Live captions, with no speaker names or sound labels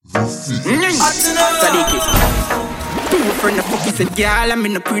Two friend the fuck is a girl. I'm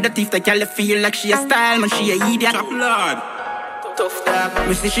in a predative. The girl feel like she a style, man. She a idiot. Lord. Tough dog.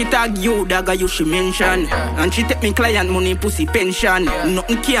 Me see she tag you, dog, you she mention. And she take me client money, pussy pension.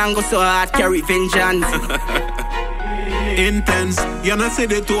 Nothing can go so hard, carry vengeance. Intense, you not say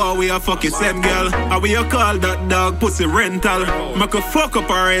the two are we a fucking same girl. How we a call that dog pussy rental? Make a fuck up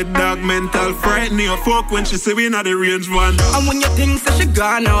her head dog mental. Frighten your fuck when she say we not the range one. And when you think say she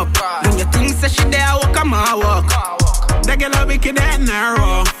gone up, when you think say she there, walk come and walk. That girl a wicked and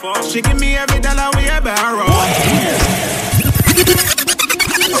narrow. She give me every dollar we a borrow.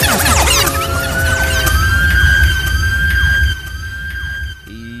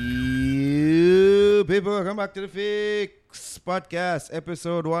 People, welcome back to the Fix Podcast,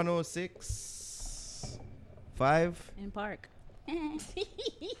 episode 106. 5. In Park. I'm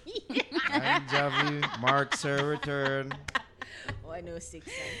Javi. Mark's her return. 106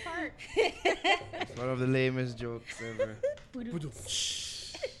 in Park. It's one of the lamest jokes ever.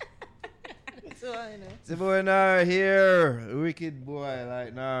 It's the boy Naro here. Wicked boy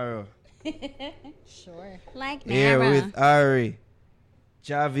like Naro. Sure. Like Here Naro. with Ari.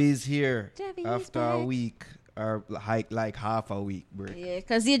 Javi's here Javi's after back. a week. Or like half a week break. Yeah,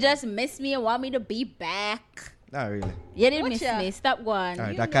 because you just miss me and want me to be back. Not really. You didn't What miss ya? me. Stop going.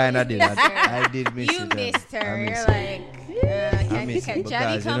 Alright, that kind of did. I did miss You it. missed I her. miss You're it. like, I miss it can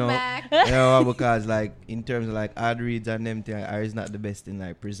Johnny because, come back? You know, because like in terms of like ad reads and them thing, Ari's not the best in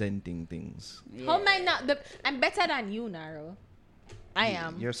like presenting things. How am I not the? I'm better than you, Naro. I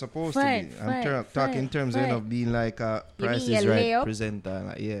am. You're supposed Fight, to be. I'm fight, talking in fight, terms of, fight. being like a You mean Price your is Right layup? presenter.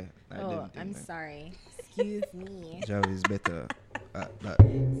 Like, yeah. Like Oh, them thing, I'm like. sorry. Excuse me. Jav is better at that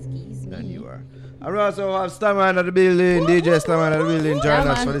Excuse than me. you are. I also have Stamma in the building, DJ Stamma in the building. Join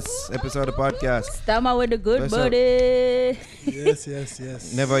us Stamma. for this episode of the podcast. Stamma with the good What's up? body.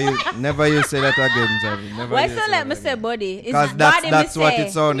 Yes. Never you say that again, Javi. Never Why you so say let that me again. say body? It's Because body that's me what say.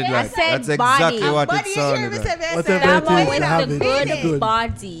 it sounded I like. said That's exactly body. what Buddy, it you hear sounded me like. say that? Whatever That it Stamma is, boy with have the it. good It's good.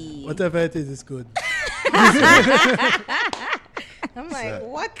 body. Whatever it is, it's good. I'm like,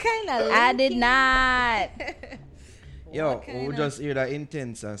 what kind of? I did not. Yo, we just hear that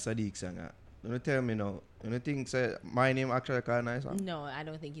Intense and Sadiq song. Don't tell me now. You don't think say my name actually called nice song? No, I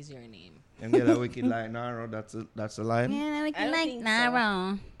don't think it's your name. And get a wicked like Naro, that's the line. Yeah, we I can don't like think so.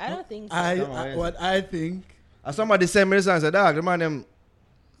 Naro. I don't think so. What I think, And somebody sent me the song and said, dog, the man them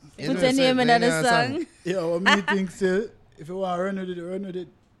Put your name in another song. what me think still, if you want to run with it.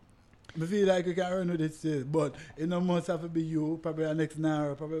 I feel like you can run with it still, but it no must have to be you, probably our next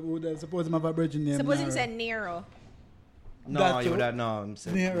Naro, probably would suppose him have a virgin name. Suppose him Naro. said Nero. No, That you too. that no, I'm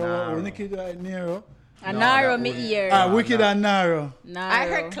saying Nero, when the kid like Nero. A No, Naro that me wouldn't- ear. Wicked and Naro. Naro. I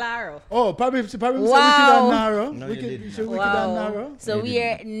heard Claro. Oh, probably say Wicked Wow. and Naro. No, you didn't. Wicked and Wow. Naro. So You we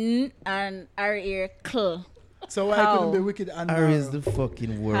are N and our ear cl. So why How? couldn't be Wicked and Naro? Ari is the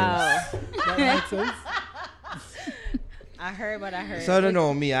fucking worst. How? That makes sense. I heard what I heard. So I don't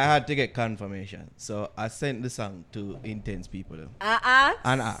know me, I had to get confirmation. So I sent the song to Intense people and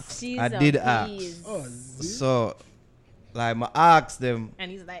asked. She's I a did beast. ask. Oh, see? So like I asked them, And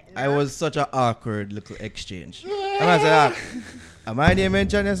he's like, I was such an awkward little exchange. And I said, am I name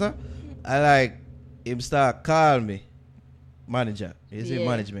mentioned yes, sir? I like him start call me. Manager. He said Yeah.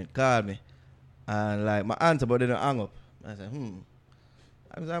 management, call me. And like my answer but they don't hang up. I said,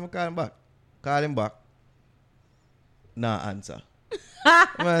 I was like, I'm calling back. Call him back. Nah answer. I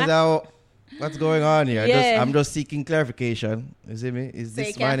said, oh, what's going on here? Yeah. I'm just seeking clarification. You see me? Is so you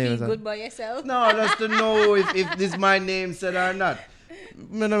this my can name? feel or something? good by yourself. No, just to know if this my name said or not.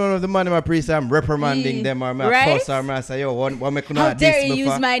 No, the man in my priest, I'm reprimanding them or my Right? cuss or I say, yo, what me could How not dare this you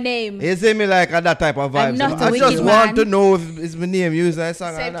before. use my name? You see me like that type of I'm vibe. not So a I just wicked want man. to know if it's my name used in that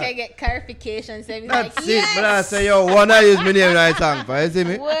song So or you not. can get clarification. So he's That's like, it. yes. But I say, yo, wanna use my name in that song for, you see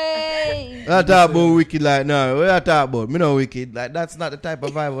me? Way. I talk about wicked like, no, what I talk about? Me no wicked. Like, that's not the type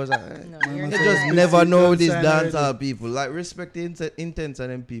of vibe I was like. No, you're You not. just Right. never know Don't these sign dancehall already. people. Like, respect the Intense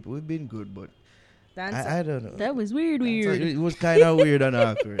and them people. We've been good, but Dance- I don't know. That was weird. So it was kind of weird and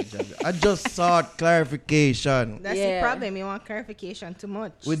awkward. I just sought clarification. That's Yeah. the problem. You want clarification too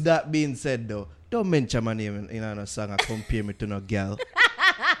much. With that being said, though, don't mention my name in a song and compare me to no girl.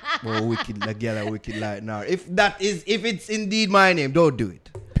 Or wicked, the girl are wicked like now. If it's indeed my name, don't do it.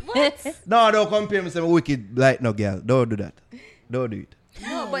 No, don't compare me to wicked like no girl. Don't do that. Don't do it.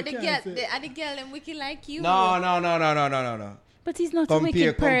 No, but the you girl, can't say- are the girl them wicked like you? No. But he's not a Compare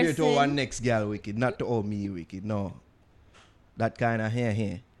wicked person. to one next girl wicked, not to all me wicked. No, that kind of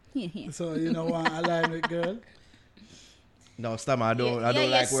here. So you know what I line with girl? No, Stamma, I don't Yeah,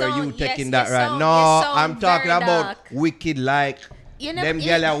 like your where you sound- taking yes, that your right. sound- No, your sound I'm talking very about dark. wicked like You know, them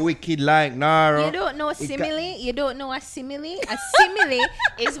girl are wicked like Naro. you don't know simile. You don't know a simile. A simile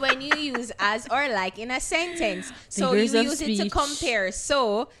is when you use as or like in a sentence. So you Figures of use it to speech. compare.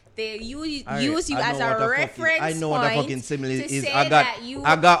 So they use you as know what a a reference I know what a point fucking simile to is. say I got that you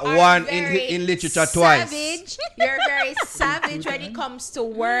are one very in literature twice. savage. You're very savage when it comes to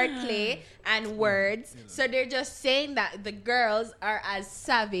wordplay and words. So they're just saying that the girls are as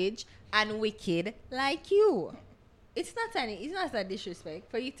savage and wicked like you. It's not a disrespect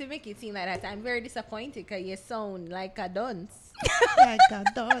for you to make it seem like that. I'm very disappointed because you sound like a dunce. Like a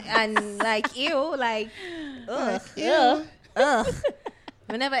dog. And like you, like ugh.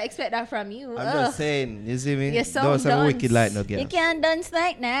 I never expect that from you. I'm just saying, you see me? You sound Those are dunce. wicked like no girl. You can't dance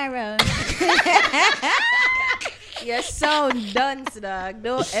like Naro. You sound dunce, dog.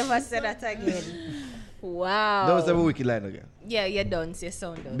 Don't ever say that again. Wow. Those are wicked like no girl. Yeah, you're dunce. You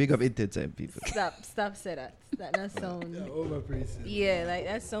sound dunce. Big up intensive people. Stop say that. That not sound. Yeah, overpraised. Yeah, like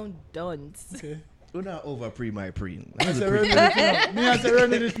that sound dunce. Okay. We're not over my pre. I say run with it now. Me I say run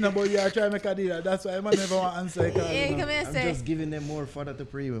with it now, but you are trying to make a deal. That's why I never want to answer it. Yeah, come here and I'm say. just giving them more fodder to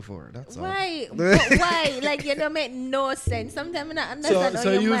pre for. That's all. Why? But why? Like you don't make no sense. Sometimes I don't understand how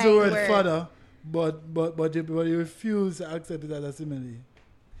So your use mind the word works. father, but you refuse to accept it as a simile.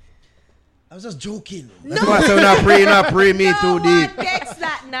 I was just joking. That's why I say not pre me too No deep. one gets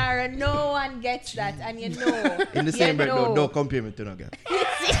that, Nara. No one gets that, and you know. In the same breath, know. don't compare me to no girl.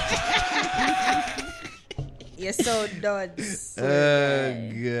 You're so done.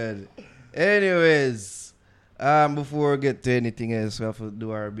 Good. Anyways, before we get to anything else, we have to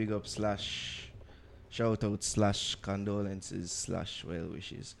do our big up / shout out / condolences / well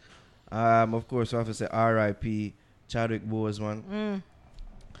wishes. Of course, we have to say R.I.P. Chadwick Boseman,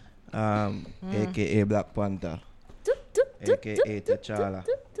 aka Black Panther, aka T'Challa.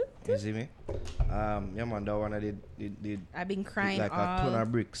 You see me? Yeah, man, that one I did I've been crying like a ton all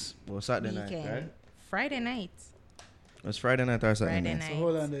of bricks. Well, Saturday night, weekend. right? Friday night. It was Friday night or Saturday Friday night? night. So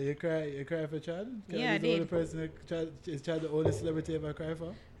hold on there. You cry for Chad? Yeah, I Is the only did. person is Chad the only celebrity ever cry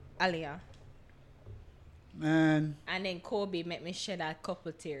for? Aliyah. Man. And then Kobe made me shed a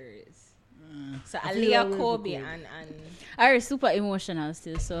couple tears. So I feel that Aliyah, way for Kobe, Kobe. and Are super emotional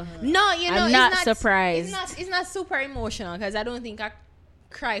still, so no, you know, I'm not surprised. It's not super emotional because I don't think I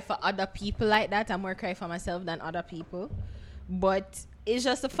cry for other people like that. I more cry for myself than other people. But it's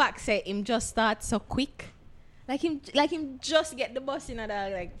just the fact that him just start so quick. Like him just get the bus in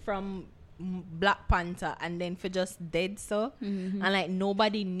like from Black Panther and then for just dead so and like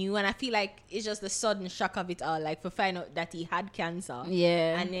nobody knew, and I feel like it's just the sudden shock of it all, like for find out that he had cancer,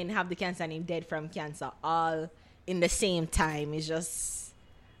 Yeah. and then have the cancer and him dead from cancer all in the same time. It's just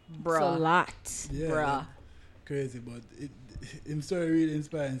It's a bruh. lot. Yeah, Bruh. crazy, but him story really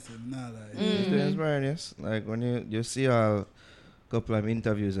inspires him. Nah, like. It's very inspiring, yes. Like when you see a couple of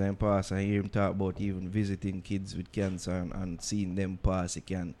interviews and pass and hear him talk about even visiting kids with cancer and seeing them pass,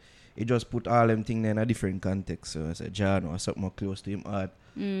 he just put all them things in a different context. So I said, John or something more close to him heart.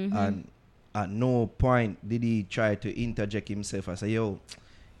 And at no point did he try to interject himself. I say, yo,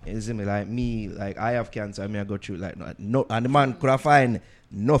 you see me, like me, like I have cancer, I go through like no, and the man could have find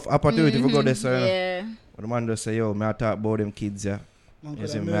enough opportunity to go there. So Yeah. but the man just say, yo, I talk about them kids, yeah. Man You could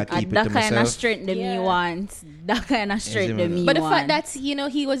see have me, I milked keep it That to kind of myself. strength that me Yeah. want. That kind of strength that me But the want. fact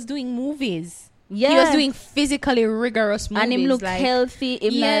that he was doing movies. yeah. He was doing physically rigorous movies. and him look like, healthy.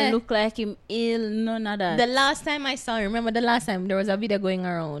 Him Yeah. not look like him ill. None of that. The last time I saw him, remember the last time there was a video going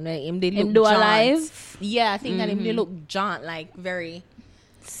around. Him they Him look do jaunt. alive? Yeah, I think that him they look jaunt, like very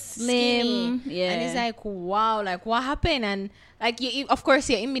Slim. skinny. Yeah. And it's like, wow, like what happened? And like, of course,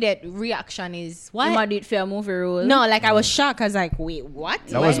 your immediate reaction is Him a what? do it for a movie role. No, like I was shocked. I was like, wait, what?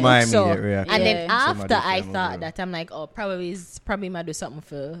 That Why was you my look so? immediate reaction. And Yeah. then Somebody after for a I movie thought role. that, I'm like, oh, probably might do something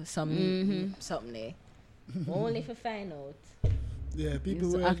for some something there. Only for find out. Yeah, people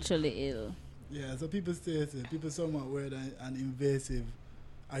He's were. actually ill. Yeah, so people people somewhat weird and invasive,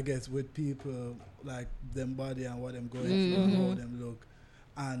 I guess, with people like them body and what them going through and how them look.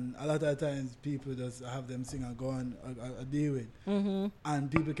 And a lot of times people just have them sing and go on a deal with. And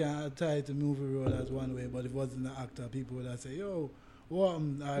people can tie it to movie role as one way, but if it wasn't an actor, people would have say, yo, what?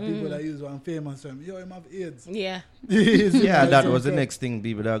 People that use one famous term, yo, him have AIDS. Yeah. Yeah, that was the next thing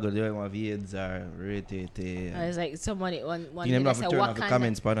people that go there have AIDS or rated. I was like, somebody one You never day have said, to turn off the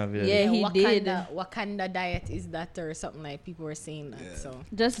comments part of it. Yeah, he did. Wakanda diet is that or something, like people were saying that. So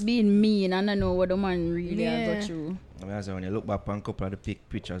Just being mean and I know what the man really Yeah. got through. I mean, I say when you look back on a couple of the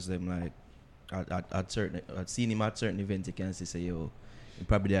pictures, them like at certain, I've seen him at certain events, you can see say, yo, he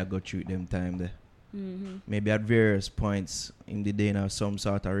probably there go through them time there. Maybe at various points in the day now some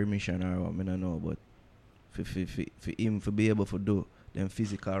sort of remission or what, I don't know, but for him to be able to do them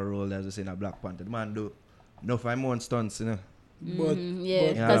physical role as I say in a Black Panther. The man do enough of him own stunts, you know. But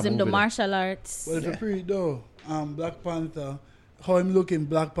Because him the movie martial arts. if you pre though, Black Panther, how him look in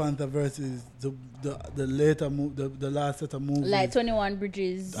Black Panther versus the later the last set of movies. Like 21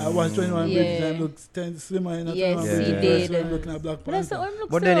 Bridges. I watched 21 Yeah. Bridges and looks 10 slimmer in a Yes, 21 he Bridges did. versus when looking at Black But that's Panther. the look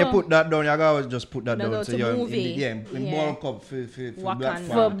But then you put that down, you always just put that No, down. to So you're movie. in Yeah. bulk up for Black Wakanda.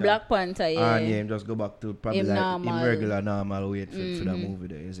 Panther. For Black Panther, yeah. And him just go back to probably Him like normal. him regular normal weight for that movie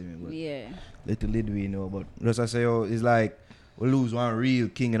there, you see me? But Yeah. little did we know, but just I say, it's like we lose one real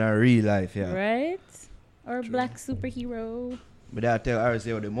king in our real life, yeah. Right? Or black superhero. But I tell her,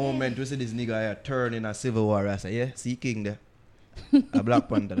 say, the moment we see this nigga here turn in a Civil War, I say, yeah, see King there. A Black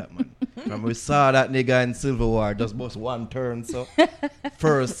Panther, that man. From we saw that nigga in Civil War, just bust one turn, so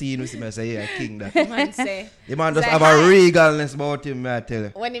first scene we see me, I say, yeah, King there. Man say, The man just say, have "Hi." a regalness about him, I tell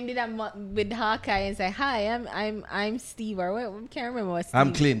you. when him did that with Hawkeye and say, "Hi, I'm Steve," or what? I can't remember what. Steve.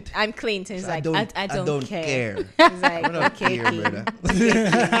 I'm Clint. I'm Clint. And he's I like, don't, I don't care. care. He's like, I don't okay, care, King. brother.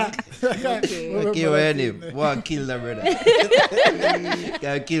 Okay. Okay, well, anyway, one kill the brother.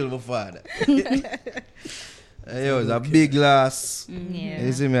 Can kill my father. Yo, it's a big loss. Yeah.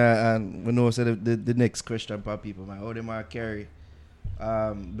 You see me, and we know so the next question for people, man, how they might carry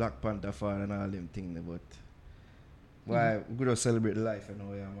Black Panther fan and all them things, but why we could just celebrate the life, you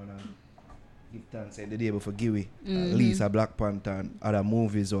know, yeah, man, and give thanks the day before Giwi, at least a Black Panther and other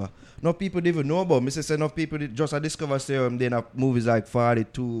movies, or no people didn't even know about. Me say enough people just discover then have movies like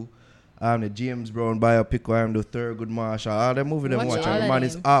 42, the James Brown biopic, or the Thurgood Marshall, all the movies them Watch watch, all and the of man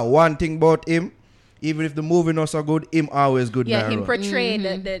them. is one thing about him. Even if the movie not so good, him always good. Yeah, Naro. him portray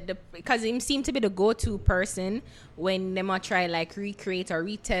the because him seemed to be the go-to person when they might try like recreate or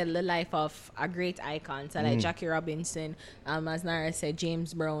retell the life of a great icon. So like Jackie Robinson, as Nara said,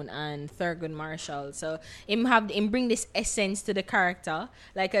 James Brown and Thurgood Marshall. So him bring this essence to the character.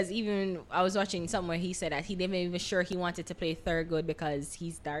 Like, as even I was watching somewhere, he said that he didn't even sure he wanted to play Thurgood because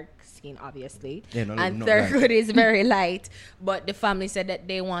he's dark skin, obviously, Yeah, no, and not Thurgood light. is very light. But the family said that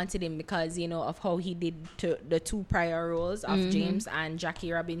they wanted him because of how he did to the two prior roles of James and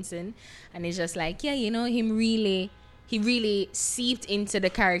Jackie Robinson, and it's just like him really seeped into the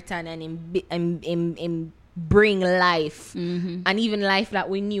character and him bring life and even life that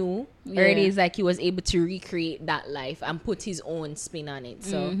we knew already is like he was able to recreate that life and put his own spin on it.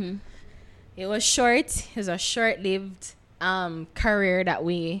 So it was a short-lived career that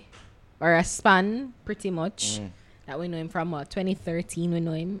or a span pretty much that we know him from 2013 we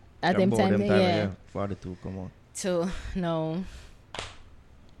know him at them time, yeah. 42, come on. So no,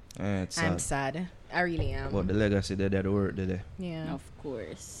 It's I'm sad. sad. I really am. But the legacy they did the work there. Yeah. Of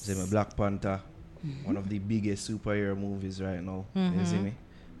course. See me, Black Panther, one of the biggest superhero movies right now. You see me?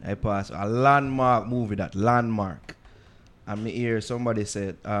 I pass a landmark movie, that landmark. And me hear somebody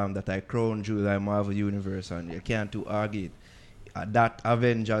said that I crown Jewel in Marvel Universe, and you can't too argue it. That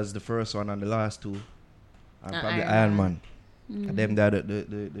Avengers, the first one and the last two, and probably Iron Man. And them that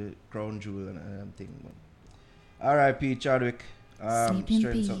the crown jewel and thing. R.I.P. Chadwick. Sleep in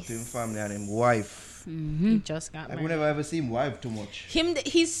Strength up to peace. him family and him wife. He just got Like, we married. never ever see him wife too much.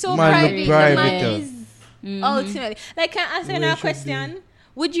 He's so Man private. look The private, man yeah. is ultimately. Like, can I ask you The way another it should question?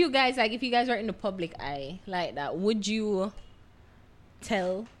 Would you guys, like, if you guys were in the public eye like that, would you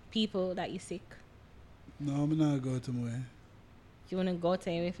tell people that you're sick? No, I'm not go to my. You want to go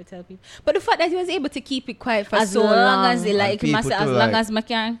tell you if you tell people? But the fact that he was able to keep it quiet for As so long long. as they like him, people as too, long like, as I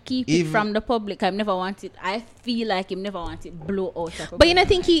can keep it even- from the public, I never want it. I feel like him never want it blow out. Of But you don't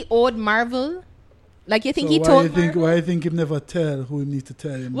think he owed Marvel? Like, you think So he why told you think Marvel? why you think him never tell who him need to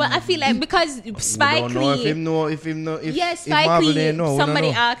tell him? Well, I feel like because We Spike don't know if Lee. him know, if him know, if, Yes, if Spike Marvel Lee. they know. Somebody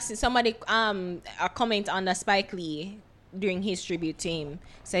we don't know. asked, a comment on the Spike Lee during his tribute to him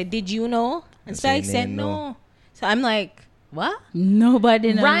said, "Did you know?" And They say Spike they said, know. "No." So I'm like, what?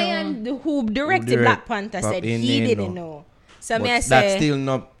 Nobody know. Ryan, who directed direct- Black Panther, Pop said in he there, didn't no. know. So But me I that say, still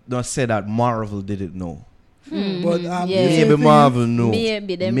not say that Marvel didn't know. But Yeah. the Maybe same thing Marvel knew.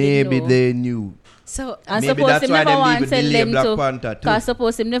 Maybe them Maybe did know. they knew. so And Maybe suppose that's him why never them want leave to tell delay them Black to. Panther too. Because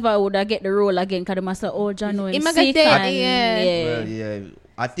suppose him never would have get the role again. Because they must say, oh, John, know him Him a sick. get dead, And, yeah. Well, yeah.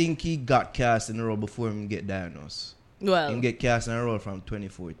 I think he got cast in a role before him get diagnosed. well, Him get cast in a role from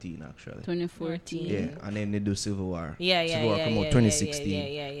 2014 actually. 2014. Yeah, and then they do Civil War. yeah, Civil War come out yeah, 2016.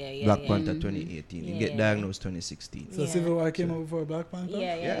 yeah, Black yeah. Panther 2018. He get Yeah. diagnosed 2016. So Yeah. Civil War came out before Black Panther.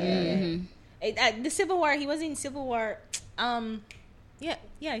 Yeah. The Civil War, he was in Civil War.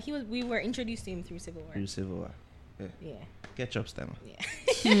 He was. We were introduced to him through Civil War. Through Civil War. Yeah. Catch up, Stamma.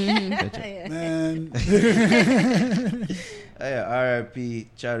 Yeah. Man, Yeah, R.I.P.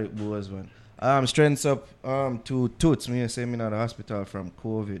 Chadwick Boseman. Strengths up to Toots. Me say me in the hospital from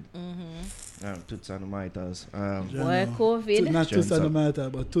COVID. Toots and the miters. Boy, COVID. Not tooth Strengths and the up. matter,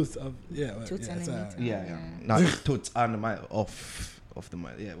 but tooth of Tooth and the sorry. matter. Yeah. Not Toots and the miter. Off the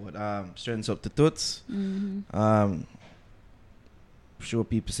miter. Yeah, but strengths up to Toots. Sure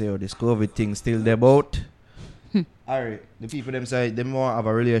people say, oh, this COVID thing still there about. Alright, the people them say they more have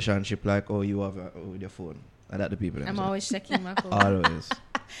a relationship like you have with your phone. And that the people them I'm say. always checking my phone. Always.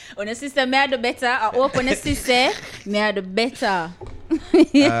 On the sister, me are the better. I open the sister, me are the better.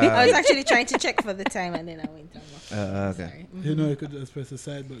 I was actually trying to check for the time and then I went on. Okay. Sorry. You know, you could just press the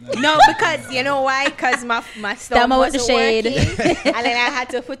side button. No, because you know why? Because my stomach Stamma with the wasn't shade. working, and then I had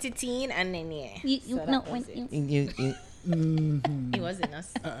to put it in, and then You So that know was when it. It wasn't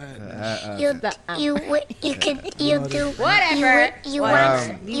us. You do Whatever. you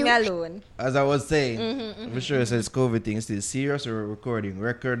Leave me alone. As I was saying, I'm sure it says COVID thing is still serious. We're recording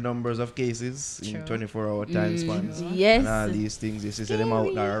record numbers of cases in 24-hour time spans. Yes. And all these things. You see them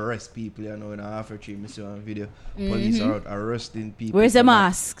out there arrest people, you know, in after 3 minutes on video. Police are out arresting people. Where's the for not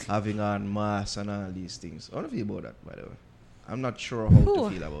mask? Having on masks and all these things. How do you feel about that, by the way? I'm not sure how to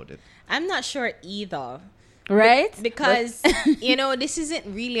feel about it. I'm not sure either. Right? Because you know, this isn't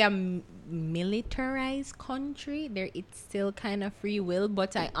really a militarized country. It's still kind of free will,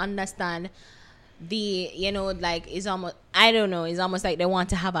 but I understand it's almost, I don't know, it's almost like they want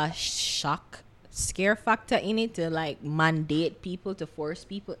to have a scare factor in it to like mandate people, to force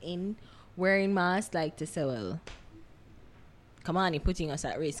people in wearing masks, like to say, well, come on, you're putting us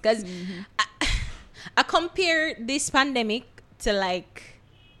at risk. Because I compare this pandemic to like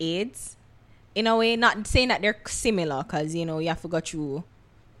AIDS. In a way, not saying that they're similar, because, you know, you have to go through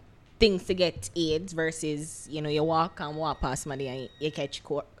things to get AIDS versus, you know, you walk past somebody and you catch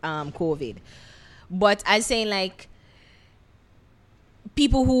COVID. But I'm saying, like,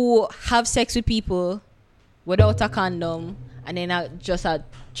 people who have sex with people without a condom and then just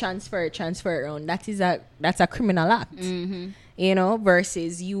transfer around, that's a criminal act. You know,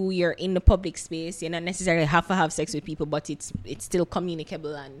 versus you're in the public space. You don't necessarily have to have sex with people, but it's still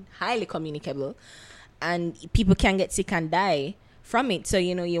communicable and highly communicable, and people can get sick and die from it. So,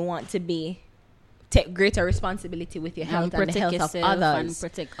 you know, you want to take greater responsibility with your health and the health of others.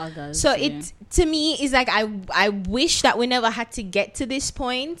 And protect others. So it, to me, is like I wish that we never had to get to this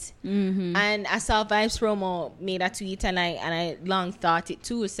point. And I saw Vibes Promo made a tweet, and I long thought it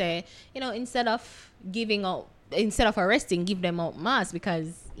too. Say, you know, instead of arresting, give them out masks,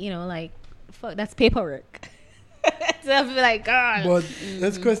 because, you know, like, fuck, that's paperwork. So I feel like, God, But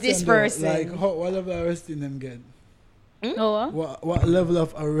let's question this though, person. like, what level of arresting them get? Oh, What level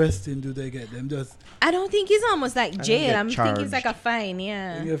of arresting do they get? Them just I don't think it's almost like jail. get I'm thinking it's like charged. a fine.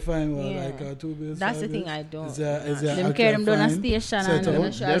 Yeah, they get fined Yeah. like 2 bills. That's 5 the thing bills? I don't. Is there them carry them down a station Set and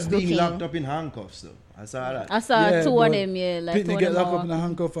up. They're being locked up in handcuffs, though. I saw that. I saw Yeah, two but of them, yeah. Like Pitney two get of them locked up in a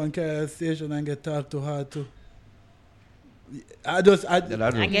handcuff and carry a station and get talked to hard too. I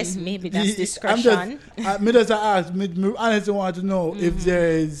guess maybe that's I'm discretion. just ask. Me honestly want to know if there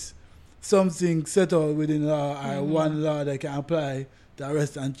is something settled within law or one law that can apply to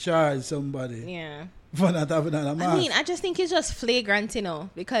arrest and charge somebody Yeah. for not having on a mask. I mean, I just think it's just flagrant, you know,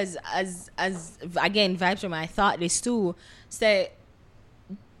 because as again, Vibes from I thought this too. Say,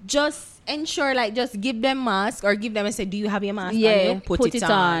 just ensure, like, just give them mask or give them and say, do you have your mask? Yeah, and you put it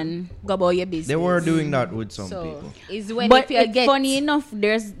on. Go about your business. They were doing that with some so people. is when But if you it's get funny enough,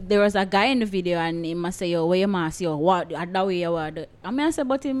 there was a guy in the video and he must say, yo, wear your mask, yo, what, that way you what. I mean, I said,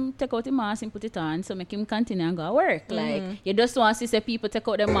 but him take out the mask and put it on, so make him continue and go work. Like, you just want to see people take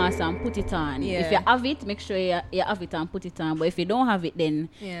out the mask and put it on. Yeah. If you have it, make sure you have it and put it on. But if you don't have it, then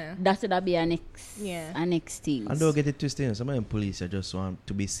Yeah. that would be a next thing. And don't get it twisted. Some of them police just want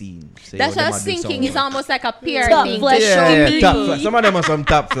to be seen. Say, that's oh, what I them was a do thinking. something. It's almost like a PR Top thing flight to show show Yeah, me. top flight. Some of them are some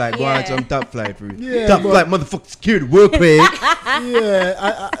top flight. Go on, Yeah. some top flight for you. Yeah, Top but- flight, motherfucker, secured work quick.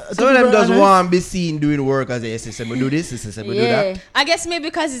 Yeah, Some of them just want to be seen doing work as they say, we do this, they say, we do Yeah. that. I guess maybe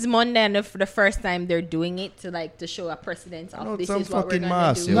because it's Monday and for the first time they're doing it to show a precedent know, of this some is what we're fucking gonna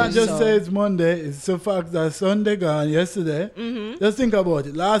mass, do. yo. Not just So- say it's Monday, it's the fact that Sunday gone yesterday. Just think about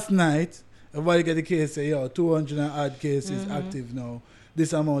it. Last night, everybody get the case, say, 200 and odd cases active now.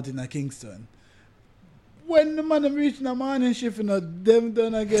 This amount in Kingston. When the man reaching the morning shift, them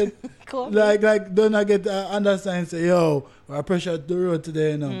don't get like don't get understand, say, we're pressure the road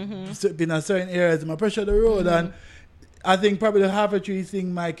today, So in a certain areas, my pressure the road and I think probably the half a tree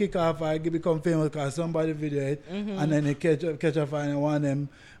thing might kick off or become famous because somebody video it and then they catch up and one of them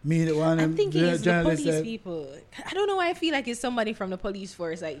I'm thinking it's the journalists police said- people. I don't know why I feel like it's somebody from the police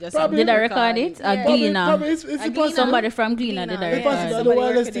force. Like just Probably- Did I record it? A Yeah. Gleaner. Probably it's Gleaner. Somebody from Gleaner did I Gleaner, It's yeah. record. possible. Somebody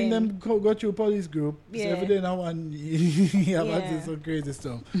Otherwise, working thing them in- go through police group. So Yeah. every day now one you have Yeah. access to some crazy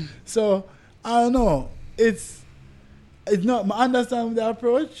stuff. So I don't know. It's not. I understand the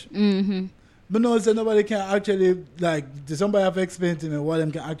approach, Mm-hmm. but no, so nobody can actually like. Somebody have to explain to me what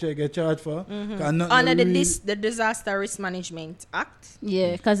them can actually get charged for. under the Disaster Risk Management Act.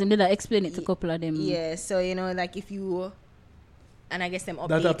 Yeah, because they did explain it to a couple of them. Yeah, so like if you, and I guess them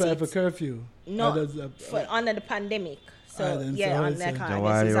that apply updated. for curfew. No, Or does- for under the pandemic. So then yeah, so on it's that a- kind So of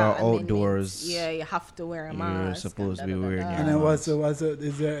while this is you're our amendment. outdoors, Yeah, you have to wear a you're mask. supposed to and be wearing your And then mask. what's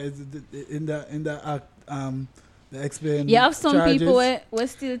is there in the act they explain. You have some charges? people where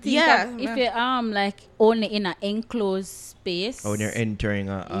still think Yeah, that if you're like only in an enclosed space. Oh, when you're entering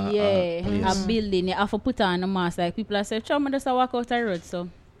a a building, you have to put on a mask. Like people are saying, "Chum, just walk out the road." So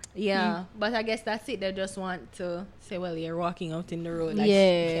Yeah, but I guess that's it. They just want to say, well, you're walking out in the road. Like,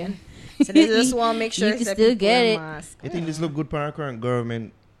 yeah, So they just want to make sure You can that still people get wear it. mask. I think this look good for our current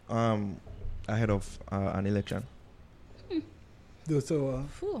government ahead of an election. So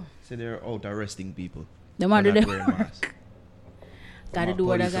Phew. So they're out arresting people. the for man do not the wearing masks. gotta do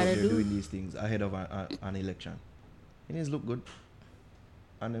what I Police out gotta there do. doing these things ahead of an election. It needs look good.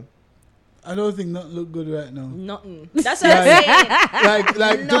 And I don't think nothing look good right now. Nothing. That's what I'm saying.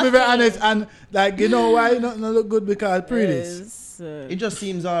 like to be very Nothing. honest, and like you know why nothing look good because pretties. Yes, it just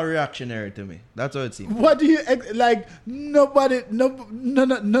seems all reactionary to me. That's what it seems. What do you like? Nobody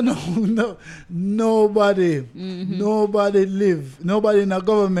live. Nobody in a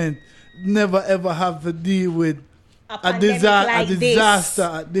government never ever have to deal with a pandemic like disaster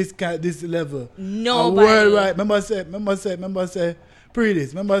at this level. Nobody. Worldwide. Remember say pretties.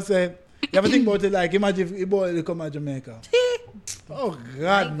 Remember say. You ever think about it like imagine if Ebola come to Jamaica. Oh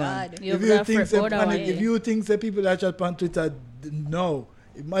God, My man! God. You If would you have think fret say border panic, away. if you think say people that chat on Twitter, no.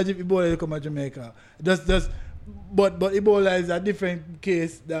 Imagine if Ebola come to Jamaica. But Ebola is a different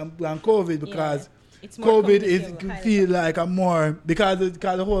case than COVID because It's more COVID is communicable, feel like a more because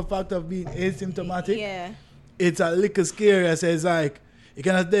the whole fact of being asymptomatic. Yeah. It's a little scary. So it's like you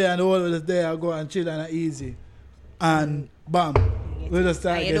cannot stay and all of us there go and chill and easy, and bam, we just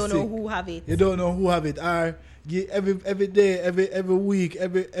start And you get don't know sick. who have it. You don't know who have it. Or every day, every week,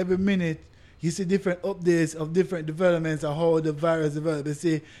 every minute, you see different updates of different developments of how the virus develops. You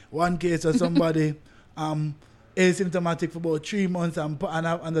see one case of somebody asymptomatic for about 3 months and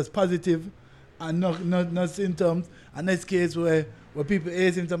that's positive and no symptoms. And next case where people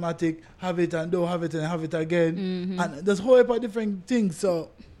asymptomatic have it and don't have it and have it again. And there's a whole heap of different things.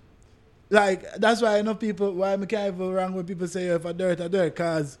 So like that's why I know people why I can't even wrong when people say if I dirt,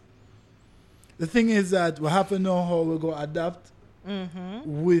 because the thing is that we have to know how we're going to adapt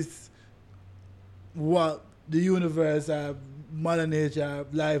with what the universe or Mother Nature,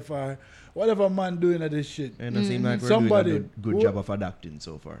 life, or whatever man doing at this shit. And it seems like we're Somebody doing a good job of adapting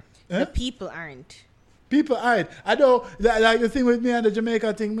so far. The people aren't. People aren't. I know, like the thing with me and the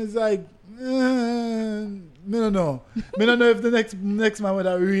Jamaica thing is like, me don't know. Me don't know if the next man would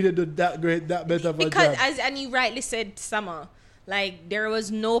have really do that great, that better of a Because job. and you rightly said, Stamma, like there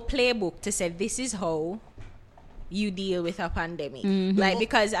was no playbook to say this is how you deal with a pandemic. Like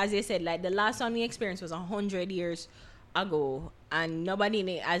because as I said, like the last one we experienced was 100 years ago, and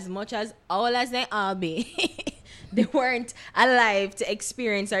nobody, as much as all as they all be, they weren't alive to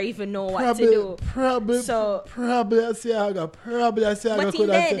experience or even know what to do. Probably Asiaga But could he have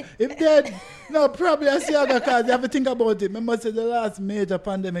dead. said, if dead, no, probably Asiaga, because you have to think about it. Remember, say the last major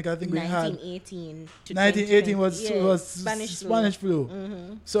pandemic I think we had, 1918 to 1918 was Spanish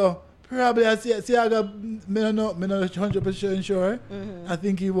flu. So probably Asiaga, me not 100% sure. I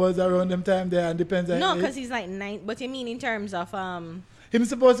think he was around them time there, and depends on No, age. because he's like 9. But you mean in terms of Him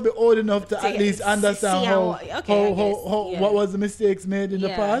supposed to be old enough to at See- least understand see how how- okay, I guess, yeah. what was the mistakes made in the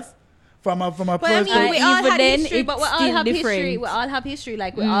Yeah. past from a But I person. mean, we all even had then, history, but we it's all still have history. different. We all have history,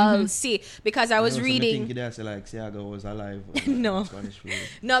 like we all see. Because I was I reading. think that's like Siaga was alive. No. Spanish flu.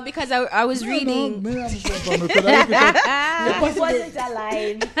 No, because I was reading. He wasn't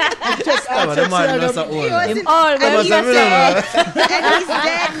alive. Oh, the man just a He old. wasn't. all And was he a was dead. And he's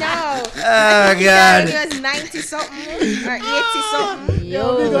dead now. Oh, He God. was 90 something or 80 something.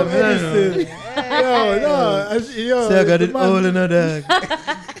 Yo, big up Edison. Yo, Siaga the did man- all in a dog.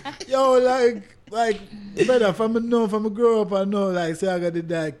 Yo, like, better from a grow up, I know, like, Siaga did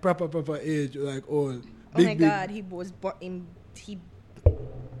like proper age, like old. Oh my God, he was he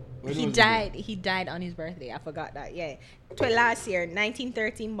He died on his birthday. I forgot that. Yeah. Last year,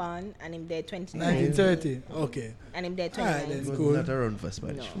 1913 born, and him dead 2019. 1930. Okay. And him dead Alright, 2019. then. Cool. Not around for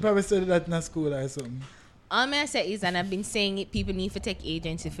Spanish. Probably studied that in a school or something. All I say is, and I've been saying it, people need to take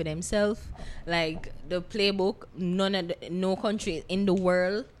agency for themselves. Like the playbook, no country in the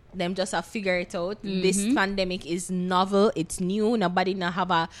world, them just have figure it out. This pandemic is novel, it's new. Nobody now have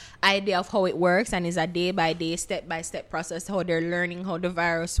a idea of how it works, and it's a day by day, step by step process how they're learning how the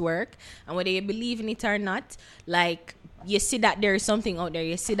virus work. And whether you believe in it or not, like you see that there is something out there.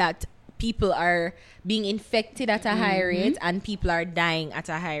 You see that people are being infected at a high rate and people are dying at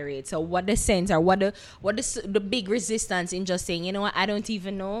a high rate. So what the sense or what is the big resistance in just saying, you know what, I don't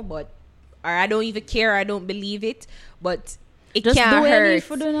even know, or I don't even care, I don't believe it, but it just can't hurt.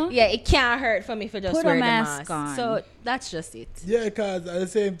 Yeah, it can't hurt for me for just put wear a the mask mask on. So that's just it. Yeah, because at the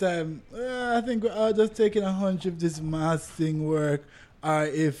same time, I think we're just taking a hunch if this mask thing work or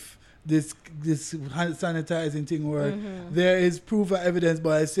if this hand sanitizing thing work. There is proof or evidence,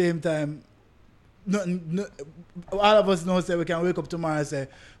 but at the same time, all of us know say we can wake up tomorrow and say,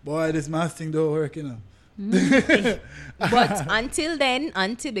 boy, this mask thing don't work, you know. But until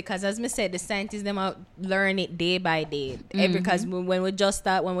because as me said, the scientists them out learn it day by day. Because when we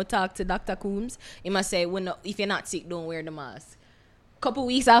talk to Dr. Coombs, he must say, if you're not sick, don't wear the mask. Couple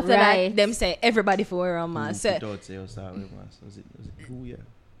weeks after that, them say everybody for wear a mask. So, Don't say start with mask. Was it who? Yeah.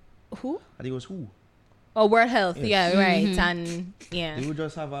 who? I think it was who. Oh, World Health. Yes. Yeah, right. And yeah. They would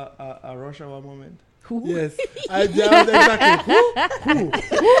just have a rush hour moment. Who? Yes. I was exactly.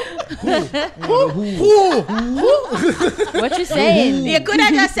 What you saying? You could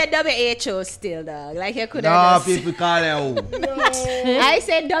have just said WHO still, dog. Like you could Nah, have just... people call it who. I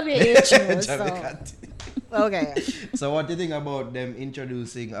said WHO, so... Okay. So what do you think about them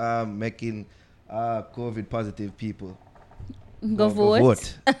introducing, making COVID positive people Go vote.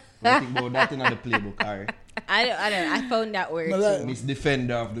 What do you think about that in the playbook, Ari? I don't know. I found that word too. Miss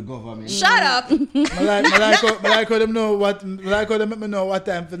Defender of the government. Shut up. I like how them know what. Like how them make me know what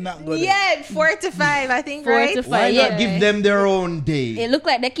time for not go. Yeah, 4 to 5, I think, 4 right? to 5. Why Yeah. not give them their own day? It looked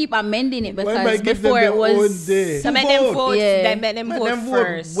like they keep amending it Why because not give them before their it was own day? So make them vote. Yeah. Then make them Let vote them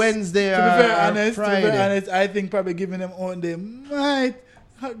first. Wednesday To be very or honest, Friday. I think probably giving them own day might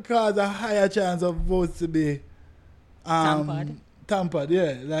cause a higher chance of votes to be tampered.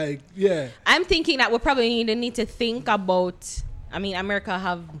 Yeah. I'm thinking that we probably need to think about. I mean, America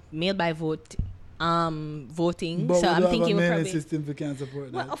have mail by vote voting, But so we I'm don't thinking have we a mailing probably. system we can't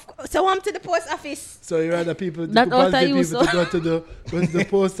support Well, that. of course. So I'm to the post office. So you rather people, That the ought positive you people so. to go to the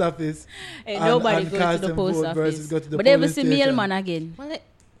post office. And nobody and go cast to the them post vote versus office. go to the But they will polling see station. mailman again. Well,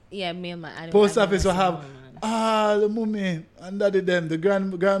 yeah, mailman. I don't- Post I don't office will see have mailman. the mummy and daddy them, the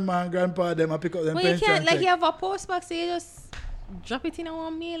grandma and grandpa them, I pick up them Well, you pension can't, like, check. you have a post box, so you just drop it in a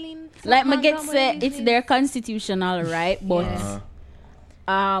one mailing. Like my get Someone say, got it's one their constitutional right, but Yeah.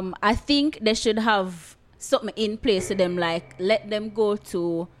 I think they should have something in place to them, like let them go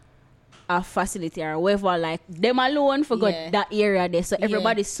to a facility or wherever, like them alone for Yeah. that area there, so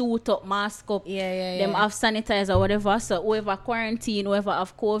everybody suit up, mask up, Yeah. them have sanitizer or whatever, so whoever quarantine, whoever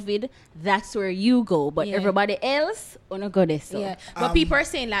have COVID, that's where you go, but Yeah. everybody else wanna go there. So Yeah, but people are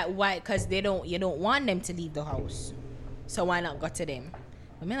saying like why? Because you don't want them to leave the house, so why not go to them?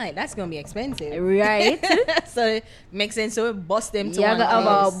 I mean, like that's gonna be expensive, right. so it makes sense. So we bust them to You one gotta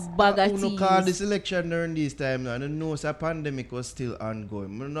have place. a bag of Who no call teas. this election during this time now? I don't know the pandemic was still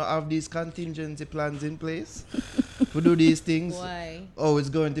ongoing. We not have these contingency plans in place to do these things. Why? Oh, it's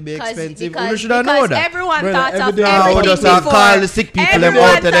going to be expensive. Because You should have known that. everyone Brother, thought every of day- everything we just before. call the sick people them Everyone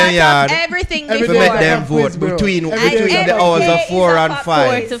out of their thought of yard. everything Every To day before. make them a vote quiz, bro. between Every day is the a hours day of is 4 a and pop 5.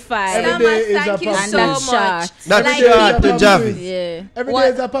 4 to 5. Every Stamma, day is thank a you pop And so that's much. short. That's Like, short people- to Javis. Yeah. Every What?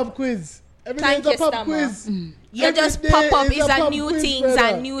 day is a pop quiz. Every day Thank is a you, pop Stamma. quiz. You Every just day pop up, is it's a pop new quiz, thing,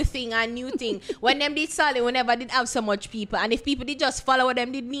 brother. a new thing. When them did solid, we never did have so much people. And if people did just follow what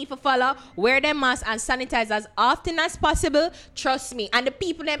them did need to follow, wear them masks and sanitize as often as possible, trust me. And the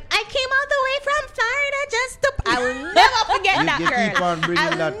people them, I came all the way from Florida just to... I will never forget You that keep girl. on bringing I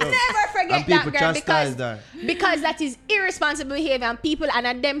will that up. never forget And people that girl chastise that. because that is irresponsible behavior. And people,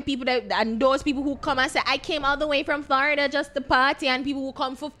 and them people that, and those people who come and say, I came all the way from Florida just to party, and people who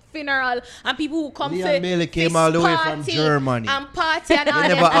come for funeral, and people who come Leon for Bailey came for all the way from Germany. And party and all You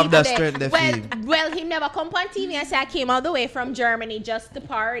them never have that people strength there. to feel. Well, he never come on TV and say I came all the way from Germany just to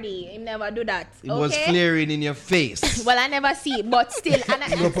party. He never do that. It was flaring in your face. Well, I never see it, but still, and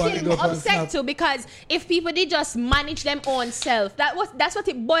I'm still on upset Snap. too because if people did just manage them own self, that's what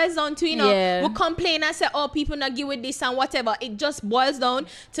it boils down to. You know, Yeah. we complain and say, oh, people not give with this and whatever. It just boils down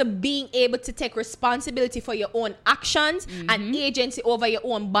to being able to take responsibility for your own actions and agency over your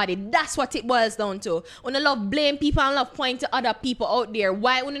own body. That's what it boils down to. When I love blame people and love point to other people out there.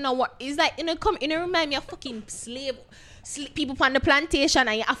 Why when you know what? It's like remind me of fucking slave people on the plantation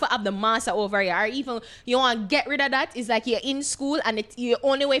and you have to have the master over you, or even you want to get rid of that. It's like you're in school and you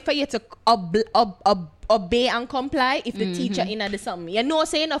only way for you to obey and comply if the teacher in the something. You know,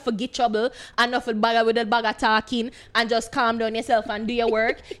 say enough for get trouble and enough for bag with the bag of talking and just calm down yourself and do your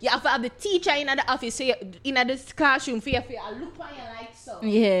work. You have to have the teacher in the office, so you, in the classroom for you to look on you like so.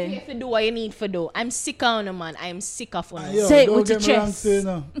 Yeah. For you to do what you need to do. I'm sick of you, man. I'm sick of you. Yo, Say it don't with get your me wrong chest. still,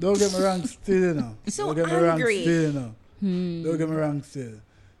 no. Don't get me wrong still, you know. So don't get me wrong angry. still, you know. Don't get me wrong still.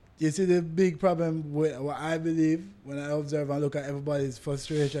 You see the big problem with what I believe when I observe and look at everybody's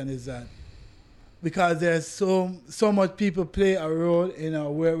frustration is that because there's so much people play a role in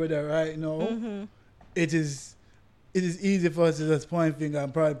where we're right now, it is easy for us to just point finger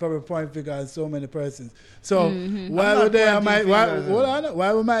and probably point finger at so many persons. So while we're there,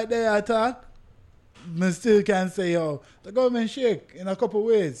 while we might there attack, we still can say, yo, the government shake in a couple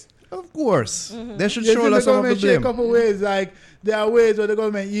ways. Of course. They should You show see us the some of the government shake a blame. couple ways. Like there are ways where the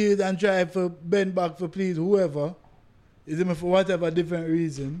government use and try for bend back for please whoever, is even for whatever different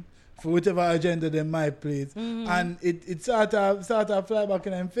reason, for whatever agenda they might please, and it sort of fly back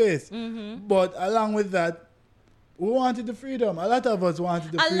in their face. But along with that, we wanted the freedom. A lot of us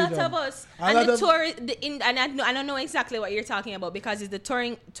wanted the freedom. A lot of us. I don't know exactly what you're talking about because it's the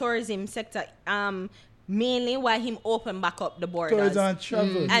tourism sector. Mainly why him open back up the borders tourism and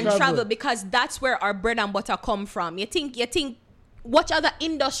travel. and travel because that's where our bread and butter come from. You think what other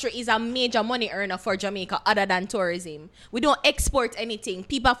industry is a major money earner for Jamaica other than tourism? We don't export anything.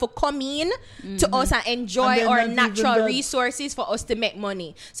 People have to come in to us and enjoy And then our not even natural that- resources for us to make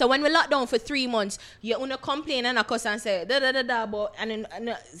money. So when we lock down for 3 months, you wanna complain and cuss and say but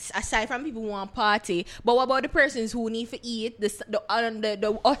and aside from people who want party, but what about the persons who need to eat,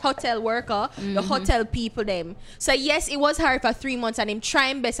 the hotel worker, the hotel people them? So yes, it was hard for 3 months and him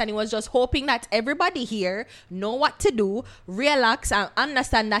trying best and he was just hoping that everybody here know what to do, realize and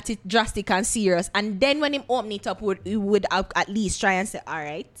understand that it's drastic and serious, and then when him open it up, we would at least try and say, all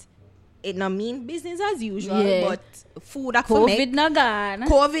right, it not mean business as usual, but food that for make. COVID not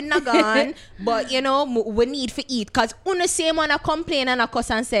gone, but you know we need to eat because uno same wanna complain and a cuss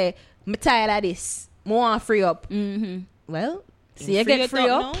and say, I'm tired of this, I want free up. Well, So you get free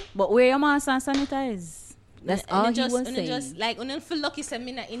up, now. but wear your mask and sanitize. That's all he just, was saying. just like uno feel lucky say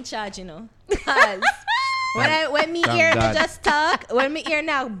me not in charge, you know. 'Cause when me Thank hear God. just talk, when me hear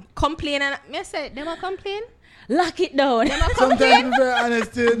now complain and me say them a complain. Lock it down. Them a Sometimes complain. to be very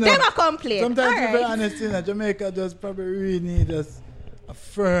honest, you know, Them a complain. sometimes to be very Alright. honest, you know, Jamaica just probably really need us a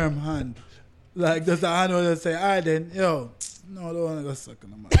firm hand. Like just a hand where they say, all right then, yo, no, don't want to go suck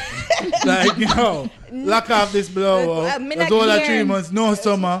on the mouth. Like, yo, lock off this blow. Me That's not all that hear. 3 months, no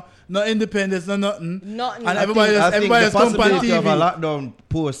summer, no independence, no nothing. Nothing. And I everybody think just the come on possibility of a TV. lockdown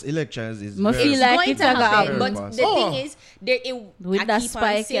post-elections is Me very feel like going it's to a happen, happen. but the thing is, With I that keep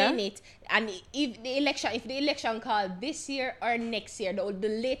spike, on saying yeah? it, and if the election call this year or next year, the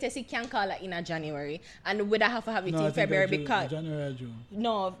latest it can call it in a January, and would I have to have it No, I in think February June, because January or June.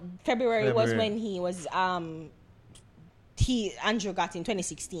 no, February was February. when he was Andrew got in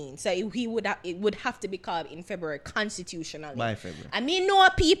 2016, so it would have to be called in February constitutionally. by February. I mean, no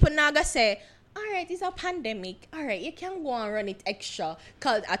people now gonna say, all right, it's a pandemic. All right, you can go and run it extra.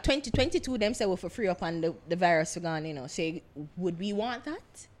 Because at 2022, them say we're for free up on the virus gone, you know. So would we want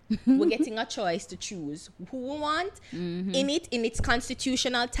that? We're getting a choice to choose who we want in its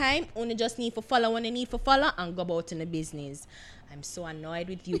constitutional time. Only just need for follow when they need for follow and go about in the business. I'm so annoyed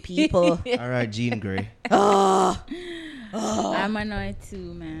with you people. All right, Jean Grey. I'm annoyed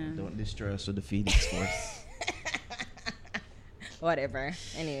too, man. Don't destroy us with the Phoenix Force. Whatever.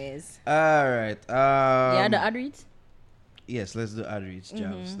 Anyways. All right. Yeah, the ad reads. Yes, let's do ad reads,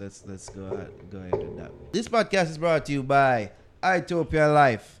 Jams. Let's go ahead with that. This podcast is brought to you by Itopia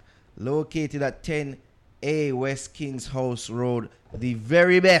Life, located at 10A West Kings House Road, the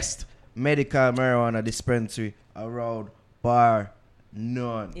very best medical marijuana dispensary around bar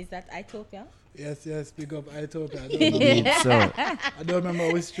none. Is that Itopia? Yes, big up Itopia. Indeed, so I don't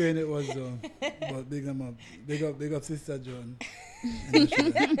remember which strain it was though. But big them up. Big up Sister John.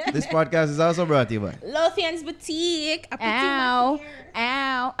 This podcast is also brought to you by Lothian's Boutique. I put in my Ow. hair.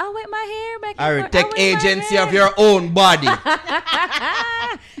 Ow. I wet my hair back. Ari, take agency of your own body.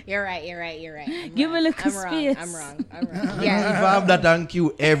 You're right. I'm Give wrong. a little I'm space. wrong. Yeah. If I have that on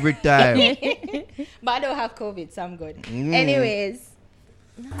cue every time. But I don't have COVID, so I'm good. Mm. Anyways.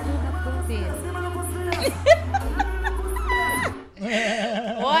 No, I don't have COVID.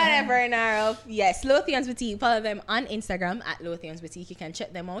 Whatever, Naro. Yes, Lothian's Boutique. Follow them on Instagram at Lothian's Boutique. You can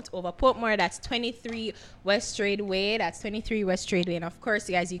check them out over Portmore. That's 23 West Trade Way. That's 23 West Trade Way. And of course,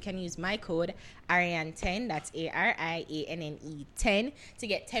 you guys, you can use my code Ariane10. That's ARIANNE 10 to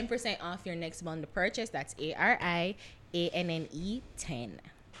get 10% off your next bundle purchase. That's ARIANNE 10.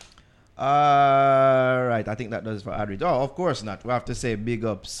 Right, I think that does it for Adri. Oh, of course not. We have to say big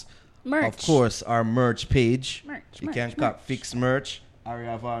ups. Merch. Of course, our merch page. You Merch, can merch. cop fix merch. Ari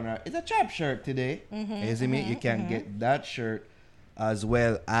have on it's a trap shirt today. You see me? You can get that shirt as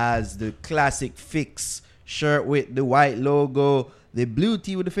well as the classic fix shirt with the white logo, the blue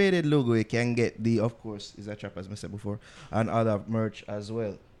tee with the faded logo. You can get the, of course, is a trap as I said before, and other merch as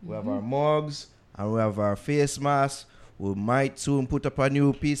well. We have our mugs and we have our face masks. We might soon put up a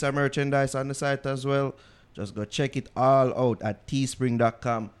new piece of merchandise on the site as well. Just go check it all out at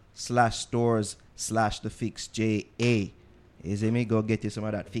teespring.com/stores/thefixja. You see me? Go get you some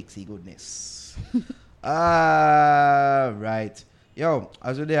of that fixie goodness. Right. Yo,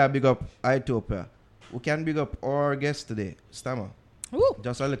 as we there, big up Itopia. We can big up our guest today, Stamma. Woo.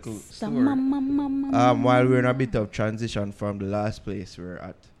 Just a little story. Stamma. While we're in a bit of transition from the last place we were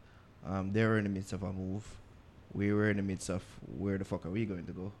at, they were in the midst of a move. We were in the midst of where the fuck are we going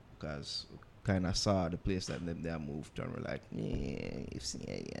to go? Because we kind of saw the place that they moved to, and we're like,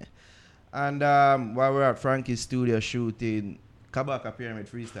 yeah. And while we're at Frankie's studio shooting Kabaka Pyramid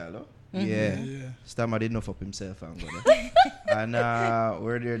Freestyle, though. Yeah. Stamma did enough of himself. And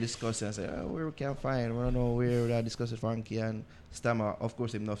we're there discussing. I said, where we can find? We don't know where we are discussing Frankie and Stamma. Of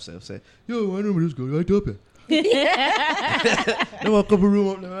course, him enough self say, yo, I know this guy right up here. There were a couple room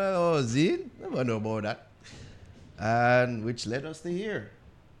up there. Oh, Zine? Never know about that. And which led us to here.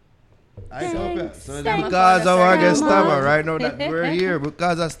 I hope it. So it's because of our guest Stamma right now that we're here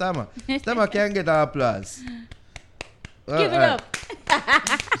because of Stamma. Stamma can't get our applause. Well, Give it up.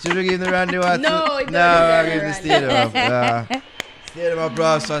 Should we give the Randy Watson? No, we're giving the stadium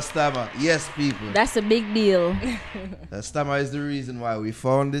applause for Stamma. Yes, people. That's a big deal. Stamma is the reason why we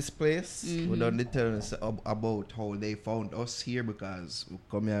found this place. We don't need to tell us about how they found us here because we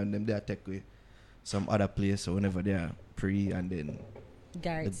come here and them they take with some other place or whenever they are pre and then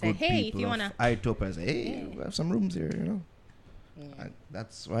Garrett said, hey, if you want to. Itopia say, hey, we have some rooms here, you know. And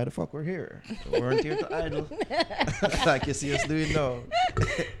that's why the fuck we're here. We weren't here to idle. Like you see us doing now.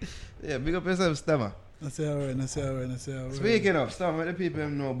 Yeah, big up yourself, Stamma. I say all right. Speaking of Stamma, let the people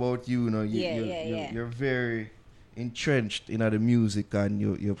know about you. You know, you're very entrenched in the music, and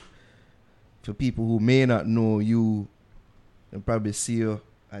you for people who may not know you, they'll probably see you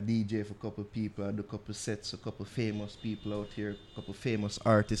a DJ for a couple of people, I do a couple of sets, a couple of famous people out here, a couple of famous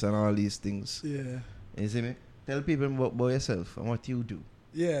artists and all these things. Yeah. You see me? Tell people about yourself and what you do.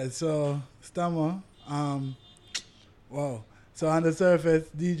 Yeah, so Stamma, wow. So on the surface,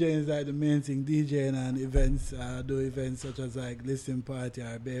 DJing is like the main thing. DJing and events, I do events such as like listening party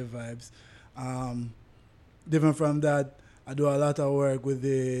or Bay Vibes. Different from that, I do a lot of work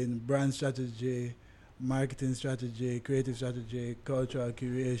within brand strategy, marketing strategy, creative strategy, cultural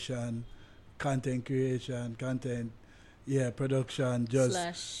curation, content creation, production, just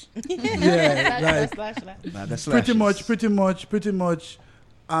Slash. yeah, pretty much.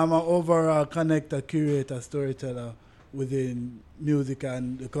 I'm an overall connector, curator, storyteller within music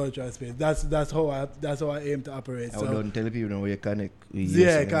and the cultural space. That's how I aim to operate. I don't tell people where you connect.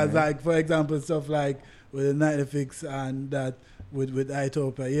 Yeah, because like for example, stuff like with the Nightly Fix and that with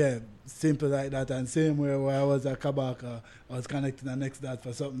Itopia, yeah, simple like that. And same way where I was at Kabaka, I was connecting the next that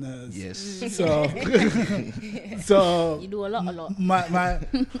for something else. Yes. So You do a lot.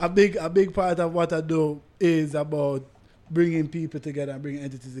 a big part of what I do is about bringing people together and bringing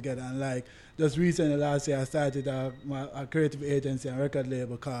entities together. And like just recently last year, I started a creative agency and record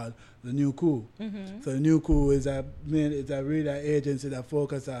label called The New Cool. So The New Cool is a really agency that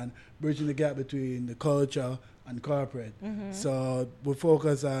focuses on bridging the gap between the culture and corporate. So we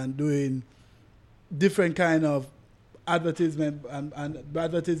focus on doing different kind of advertisement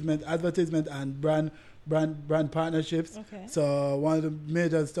and brand partnerships. Okay. So one of the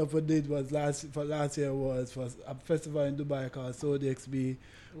major stuff we did was last year was for a festival in Dubai called Soul XB,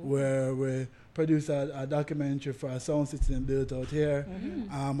 where we produced a documentary for a sound system built out here,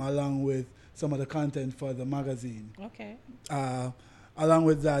 along with some of the content for the magazine. Okay. Along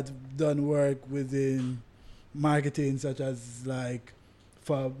with that, done work within marketing, such as like,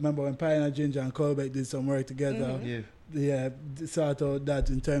 remember when Pioneer Ginger and Colbeck did some work together? Yeah, sort out that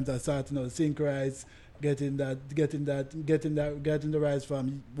in terms of sorting out sync rights, getting the rights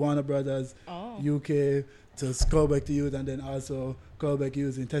from Warner Brothers UK to Colbeck to use, and then also Colbeck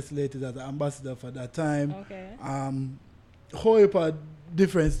using Tessellated as an ambassador for that time. Okay. Whole heap of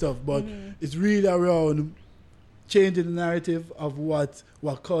different stuff, but it's really around changing the narrative of what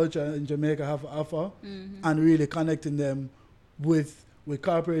culture in Jamaica have to offer, and really connecting them with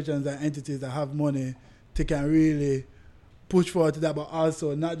corporations and entities that have money to can really push forward to that, but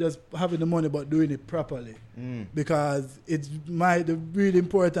also not just having the money but doing it properly. Because the really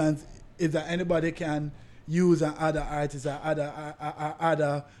important is that anybody can use an other artist or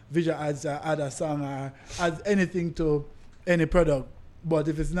other visual artist or other song or add anything to any product. But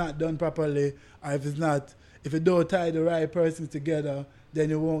if it's not done properly, or if you don't tie the right persons together, then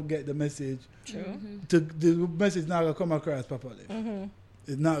you won't get the message. True. The message not going to come across properly.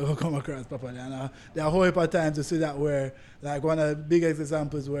 It's not going to come across properly. And there are a whole heap of times to see that where, like one of the biggest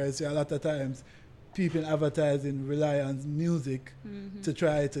examples where you see a lot of times people in advertising rely on music to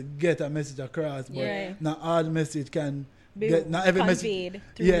try to get a message across, but not all the message can get, not every message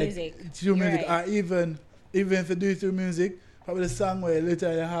through music. Through music, or even if you do it through music, probably the song where you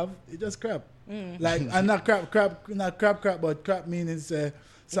literally have, it just crap. Like, and not crap, but crap meaning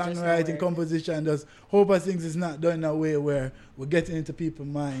songwriting, composition, just hope of things is not done in a way where we're getting into people's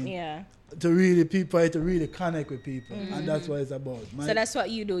mind. Yeah. To really connect with people, and that's what it's about. So that's what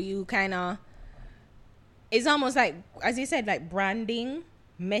you do. You kind of, it's almost like, as you said, like branding,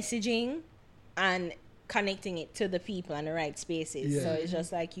 messaging, and connecting it to the people and the right spaces. Yeah. So it's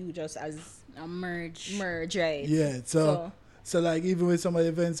just like you just as a merge, right? Yeah. So like even with some of the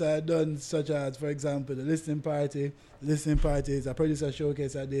events I've done, such as, for example, the listening party. The listening party is a producer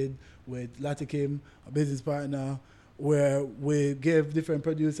showcase I did with Lati Kim, a business partner, where we gave different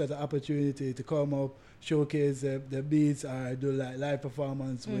producers the opportunity to come up, showcase the beats, or do like live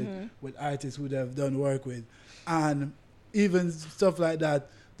performance with artists who they've done work with. And even stuff like that,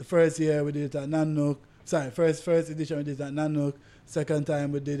 the first year we did it at Nanook. First edition we did it at Nanook. Second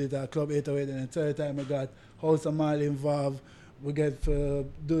time we did it at Club 808, and the third time we got House of Mali involved. We get to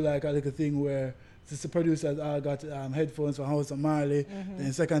do like a little thing where the producers all got headphones from House of Mali. Then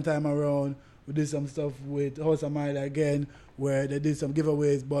the second time around, we did some stuff with House of Mali again, where they did some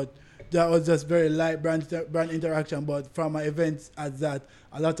giveaways, but that was just very light brand interaction. But from my events as that,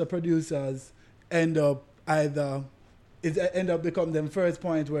 a lot of producers end up become them first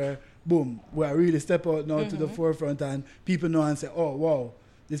point where, boom, where I really step out now to the forefront, and people know and say, oh, wow,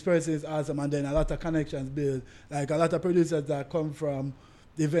 this person is awesome. And then a lot of connections build. Like a lot of producers that come from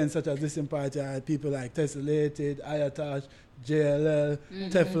events such as Listen Party are people like Tessellated, Ayatosh, JLL,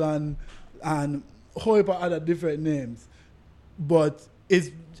 Teflon, and a whole heap of other different names. But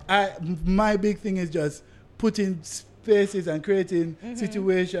my big thing is just putting spaces and creating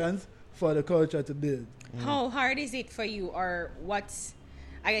situations for the culture to build. How hard is it for you, or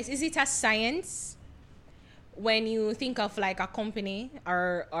is it a science when you think of like a company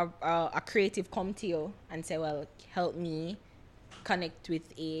or a creative come to you and say, well, help me connect with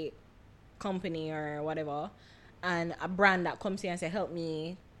a company or whatever, and a brand that comes to you and say, help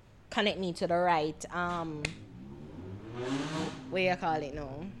me connect me to the right what you call it now?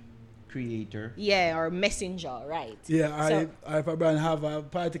 Creator. Yeah, or messenger, right? Yeah, so, if a brand have a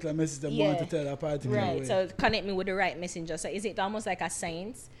particular message they want to tell a particular way. Right, so connect me with the right messenger. So is it almost like a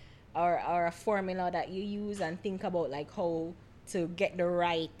science or a formula that you use and think about like how to get the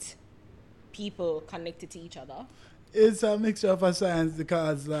right people connected to each other? It's a mixture of a science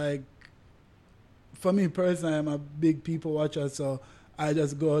because, like, for me personally, I'm a big people watcher, so I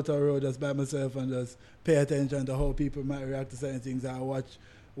just go out the road just by myself and just pay attention to how people might react to certain things. I watch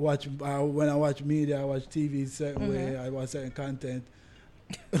when I watch media, I watch TV certain way, I watch certain content.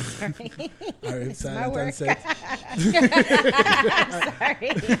 Sorry. It's silent and set.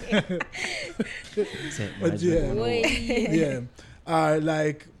 Sorry. But yeah.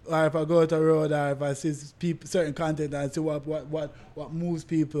 Or if I go out the road, or if I see certain content and see what moves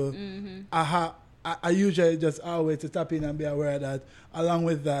people, I usually just always to tap in and be aware that. Along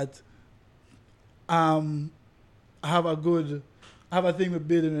with that, I have a thing with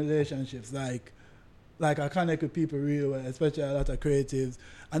building relationships. Like I connect with people really well, especially a lot of creatives,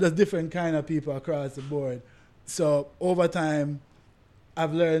 and there's different kind of people across the board. So over time,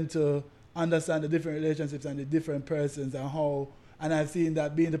 I've learned to understand the different relationships and the different persons and I've seen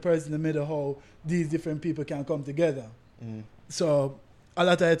that being the person in the middle, how these different people can come together. So a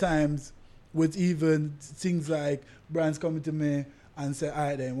lot of the times, with even things like brands coming to me and say, all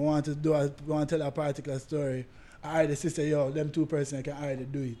right, then we want to tell a particular story. I either say, yo, them two person can either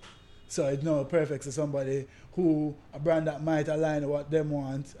do it. So it's not perfect to somebody who a brand that might align what them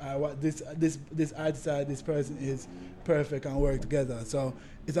want, what this artist or this person is perfect and work together. So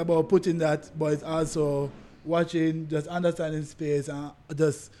it's about putting that, but it's also watching, just understanding space and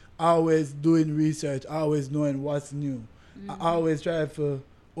just always doing research, always knowing what's new. I always try to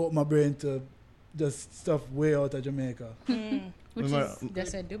open my brain to just stuff way out of Jamaica. Which is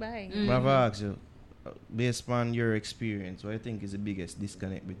just in Dubai. I've asked you, based on your experience, what do you think is the biggest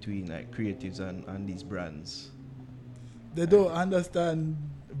disconnect between like creatives and these brands? They don't understand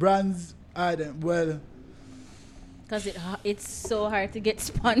brands either. Well, because it's so hard to get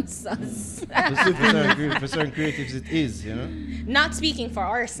sponsors. For certain creatives, it is, you know. Not speaking for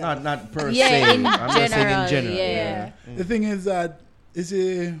ourselves. Not per Yeah, se. in I'm just saying in general, general. yeah. the thing is that you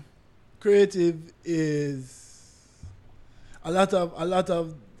see, creative is a lot of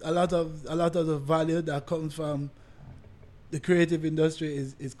the value that comes from the creative industry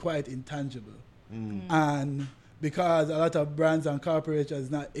is quite intangible, and because a lot of brands and corporations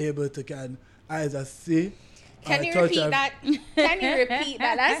not able to can either see. Can you touch repeat a- that? Can you repeat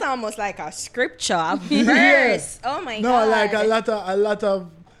that? That's almost like a scripture, a verse. Oh my No, god! like a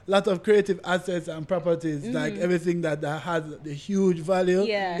lot of creative assets and properties, like everything that has the huge value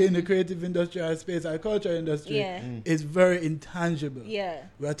Yeah. in the creative industry or space or culture industry Yeah. is very intangible. Yeah.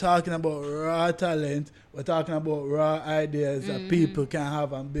 We're talking about raw talent. We're talking about raw ideas that people can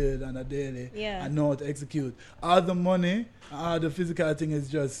have and build on a daily and know how to execute. All the money, all the physical thing is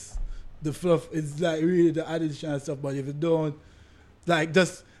just the fluff. It's like really the additional stuff. But if you don't, like,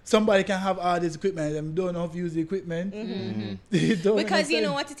 just somebody can have all this equipment and don't know how to use the equipment. They don't Because you know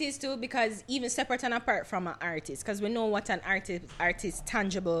understand. what it is too. Because even separate and apart from an artist, because we know what an artist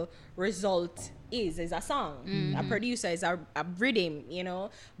tangible result is a song. A producer is a rhythm, you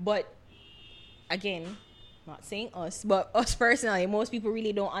know. But again, not saying us, but us personally, most people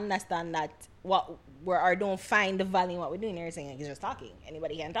really don't understand that or don't find the value in what we're doing. They're saying like, it's just talking.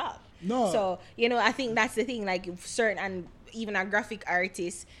 Anybody can talk. No. So you know, I think that's the thing. Like certain and even a graphic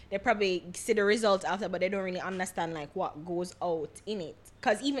artist, they probably see the results after, but they don't really understand like what goes out in it.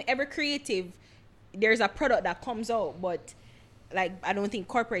 Because even every creative, there's a product that comes out, but like I don't think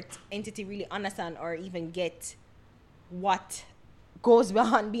corporate entity really understand or even get what goes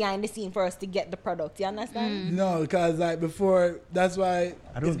behind the scene for us to get the product. You understand? No, because like before, that's why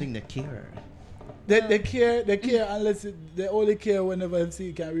I don't think they care. they care unless they only care whenever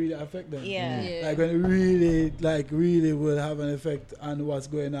MC can really affect them. Yeah. Like when it really will have an effect on what's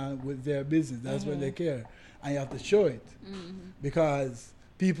going on with their business. That's when they care, and you have to show it because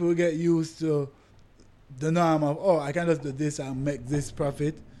people get used to the norm of I can just do this and make this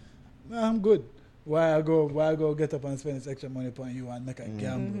profit. No, I'm good. Why I go get up and spend this extra money upon you and make a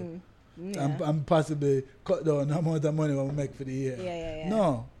gamble and possibly cut down the amount of money we make for the year. Yeah.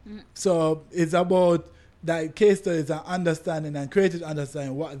 No. So it's about that case studies and understanding and creative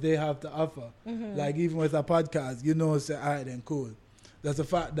understanding what they have to offer. Like even with a podcast, you know, say, all right, then cool. That's the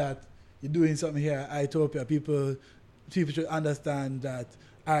fact that you're doing something here at Itopia. People should understand that,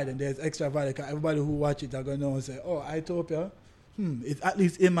 all right, then there's extra value. 'Cause everybody who watch it are going to know and say, oh, Itopia, it's at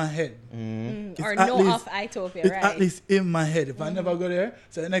least in my head. It's Or at no least- off Itopia, It's right? at least in my head. If I never go there,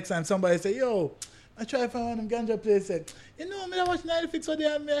 so the next time somebody say, yo, I try to find one of them ganja places. You know, me I watch 96 for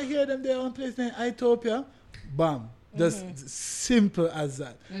there, me I hear them there on place named Itopia. Bam. Just simple as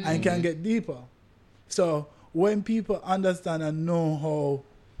that. And it can get deeper. So when people understand and know how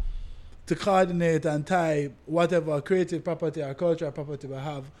to coordinate and tie whatever creative property or cultural property we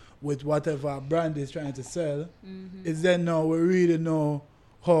have with whatever brand is trying to sell, it's then now we really know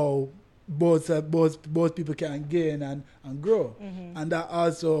how both people can gain and grow. And that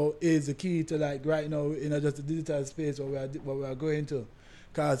also is the key to like right now, you know, just the digital space what we are going to.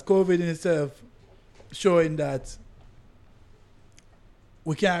 Because COVID in itself showing that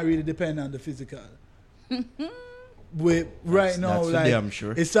we can't really depend on the physical. Right now, that's like, for damn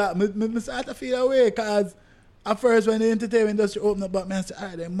sure. it's start to feel away because at first when the entertainment industry opened up, man, I said, all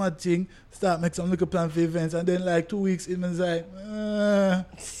right, then mad thing, start make some little plan for events, and then like 2 weeks in, it's like,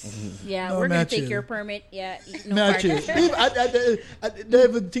 Yeah, No we're gonna matches. take your permit. Yeah, no matches. part. I don't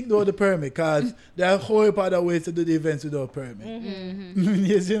even think about the permit because there are a whole lot of other ways to do the events without permit.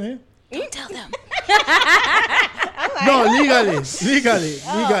 You see me? Tell them. No, legally.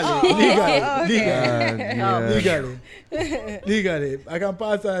 I can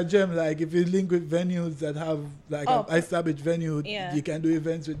pass on a gem like if you link with venues that have like an established venue, Yeah. you can do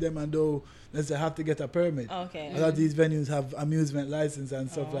events with them and though necessarily have to get a permit. Okay. A lot of these venues have amusement license and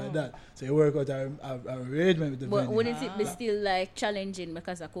stuff like that. So you work out an arrangement with the But venue. wouldn't it be still like challenging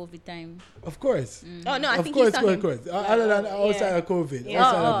because of COVID time? Of course. Oh no, I Of think course, he's talking. of course. Other than outside of COVID. Yeah.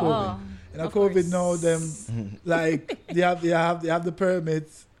 Outside of COVID. In a Of COVID course. now, them like they have the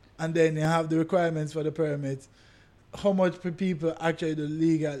permits, and then you have the requirements for the permits. How much people actually do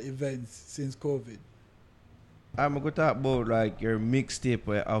legal events since COVID? I'm going to talk about like your mixtape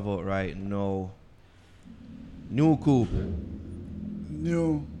where you have out right now. New Coupe.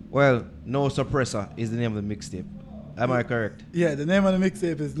 New. Well, No Suppressor is the name of the mixtape. Am I correct? Yeah, the name of the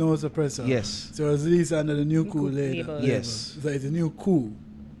mixtape is No Suppressor. Yes. So it was released under the New Cool label. label. Yes. So it's a New Cool.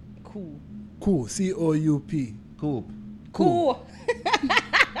 Cool. C-O-U-P. Coupe. Cool.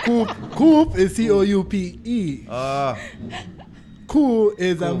 Coupe is C-O-U-P-E. Coup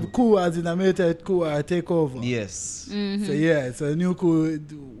is coup as in a military coup or a takeover. Yes. So yeah, so the New Cool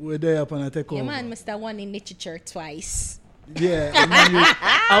we're there upon a takeover. Your man must have won in literature twice. Yeah, the man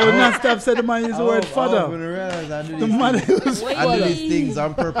I would not stop saying the man use the word father. The man was I do these things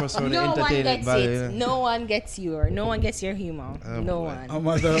on purpose for the No one entertainment gets value. it. No one gets your humor. No boy. one. a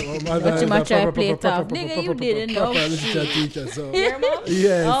mother But you might try to play it off. Nigga, you didn't know. literature teacher, so Your mom?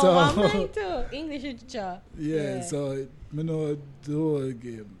 yeah, Oh, so mine too. English literature. yeah, so me know the whole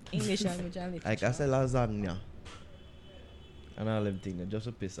game. English language and literature. Like I said, lasagna. And all them things just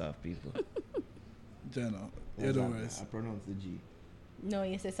to piss off people. Jenna, you're the Lasagna. worst. I pronounce the G. No,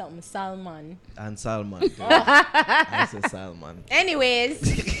 you said something salmon. And salmon. Too. I said salmon. Anyways.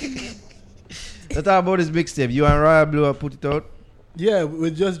 Let's talk about this mixtape. You and Royal Blue have put it out. Yeah,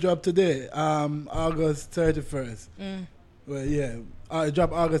 we just dropped today, August 31st. Well, yeah, it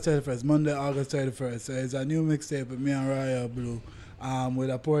dropped August 31st, Monday, August 31st. So it's a new mixtape with me and Royal Blue, with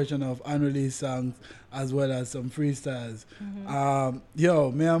a portion of unreleased songs as well as some freestyles.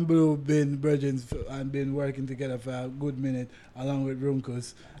 Me and Blue been virgins and been working together for a good minute, along with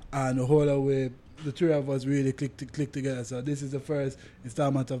Runkus, and the whole way the three of us really click together. So this is the first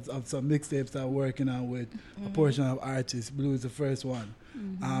installment of some mixtapes that we're working on with a portion of artists. Blue is the first one.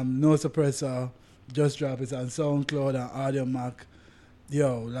 No Suppressor just dropped. It's on SoundCloud and Audio Mac.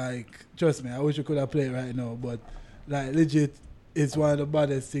 Yo, like, trust me, I wish we could have played right now, but like legit, it's one of the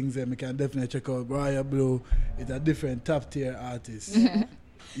baddest things that we can definitely check out. Royal Blue is a different top tier artist. Yeah.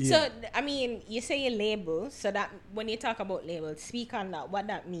 So, I mean, you say a label, so that when you talk about labels, speak on that. What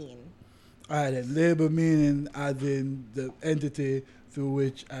that mean? Alright, then label meaning as in the entity through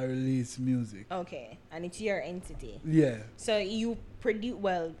which I release music. Okay, and it's your entity. Yeah. So you produce.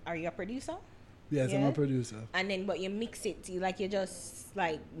 Well, are you a producer? Yes, I'm Yeah? a producer. And then, but you mix it. You just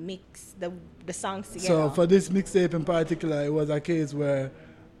like mix the songs together. So for this mixtape in particular, it was a case where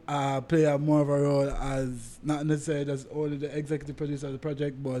I play a more of a role as not necessarily just only the executive producer of the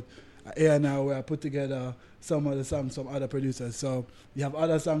project, but here now where I put together some of the songs from other producers. So you have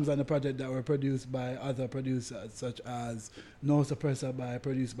other songs on the project that were produced by other producers, such as No Suppressor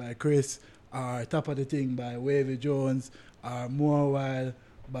produced by Chris, or Top of the Thing by Wavy Jones, or More While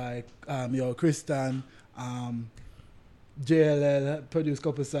by Kristan, JLL produced a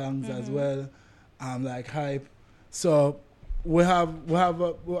couple songs as well, like Hype. So we have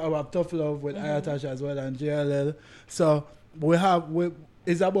Tough Love with Ayatash as well and JLL. So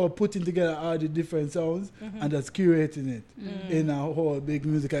it's about putting together all the different sounds and just curating it in a whole big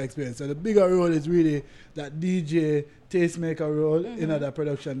musical experience. So the bigger role is really that DJ tastemaker role in that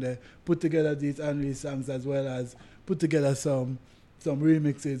production there. Put together these unreleased songs as well as put together some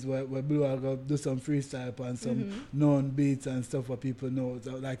remixes where Blue are going to do some freestyle and some known beats and stuff what people know,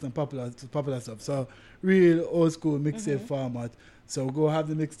 so like some popular stuff. So real old school mixtape format. So we'll go have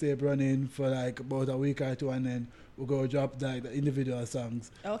the mixtape running for like about a week or two, and then we'll go drop like the individual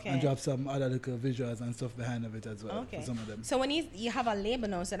songs and drop some other little visuals and stuff behind of it as well for some of them. So when you have a label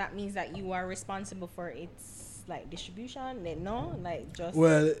now, so that means that you are responsible for its like distribution.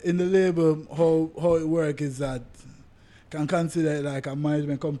 Well, in the label, how it works is that can consider it like a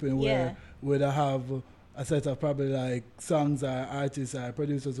management company where they have a set of probably like songs or artists or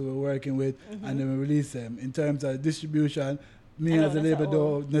producers who we're working with, and then we release them. In terms of distribution, me as a label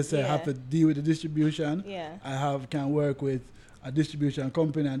don't necessarily have to deal with the distribution. I can work with a distribution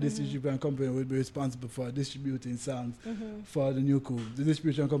company, and this distribution company will be responsible for distributing songs for the New Cool. The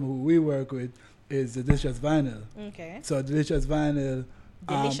distribution company who we work with is the Delicious Vinyl. Okay. So Delicious Vinyl.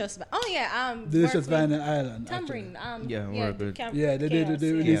 Delicious Vinyl Island. Tambourine.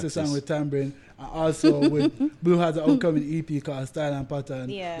 They released a song with Tambourine. Also with Blue has an upcoming EP called Style and Pattern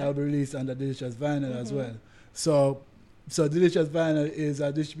that will be released under Delicious Vinyl as well. So Delicious Vinyl is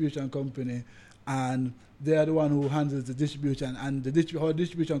a distribution company, and they are the one who handles the distribution. And how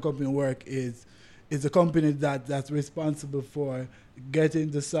distribution company work is a company that's responsible for getting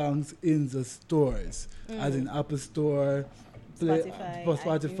the songs in the stores, as in Apple Store, Spotify,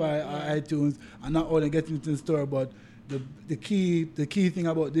 Spotify, iTunes, iTunes, and not only getting it in the store, but the key thing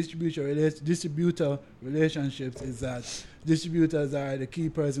about distributor relationships is that distributors are the key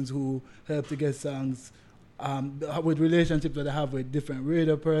persons who help to get songs with relationships that they have with different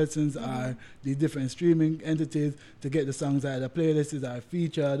radio persons or the different streaming entities to get the songs either playlists are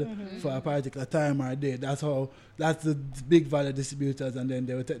featured for a particular time or day. That's the big value distributors, and then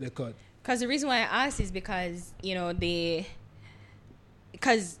they will take the cut. Because the reason why I asked is because,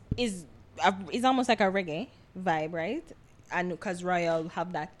 because it's almost like a reggae vibe, right? And because Royal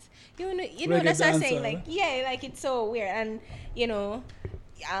have that, you know that's what I'm saying. Like, yeah, like it's so weird. And,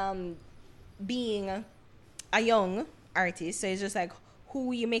 being a young artist, so it's just like,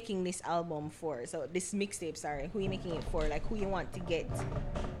 who are you making this album for? So this mixtape, who are you making it for? Like, who you want to get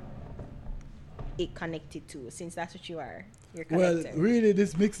it connected to, since that's what you are. You're connected. Well, really,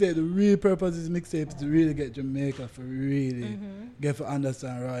 this mixtape, the real purpose of this mixtape is to really get Jamaica for really get to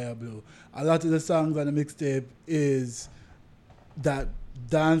understand Royal Blue. A lot of the songs on the mixtape is that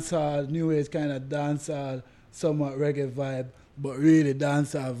dancehall, new age kind of dancehall, somewhat reggae vibe, but really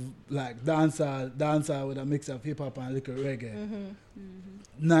dancehall with a mix of hip hop and a little reggae.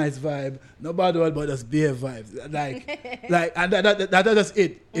 Nice vibe, no bad word, but just beer vibes. Like, and that's just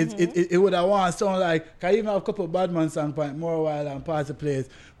it. It would have want to sound like, can even have a couple of Badman song point more while and party place,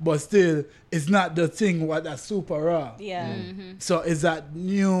 but still, it's not the thing what that's super raw. Yeah. So it's that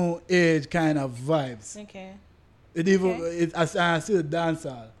new age kind of vibes. Okay. I still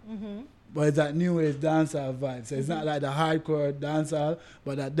dancehall. But it's that new age dancehall vibe. So it's not like the hardcore dancehall,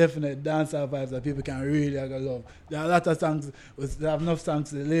 but that definite dancehall vibes that people can really love. There are a lot of songs. They have enough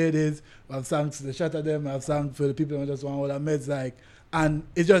songs to the ladies. We have songs to the shut of them. We have songs for the people who just want all that meds like. And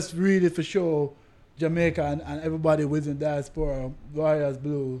it's just really for sure Jamaica and everybody within diaspora, Royal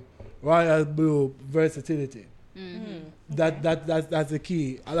Blue versatility. That's the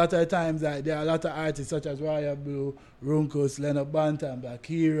key. A lot of times, there are a lot of artists such as Royal Blue, Runkus, Leonard Bantam, Black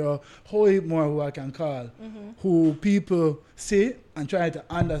Hero, whole heap more who I can call, who people see and try to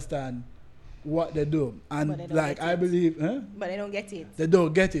understand what they do. And like I believe, but they don't get it. They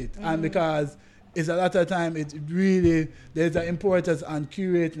don't get it, and because it's a lot of time, it really there's an importance on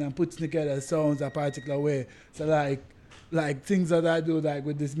curating and putting together sounds a particular way. So like things that I do, like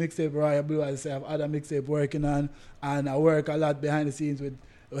with this mixtape Royal Blue, as I say, I have other mixtape working on, and I work a lot behind the scenes with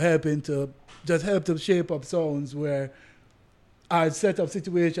helping to shape up sounds where I set up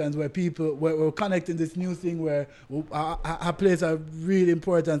situations where we're connecting this new thing where I place a really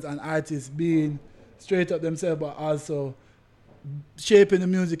important on artists being straight up themselves, but also shaping the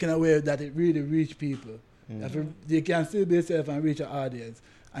music in a way that it really reach people. That you can still be yourself and reach an audience.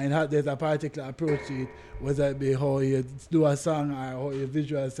 And there's a particular approach to it, whether it be how you do a song or how you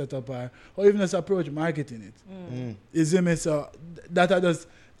visual set up or even just approach marketing it. You see me? So that I just,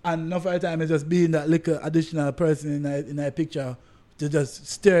 and enough of the time it's just being that little additional person in a picture to just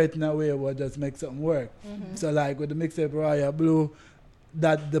steer it in a way where just make something work. So like with the mixtape Royal Blue,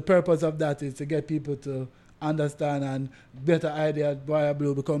 that the purpose of that is to get people to understand and better idea Royal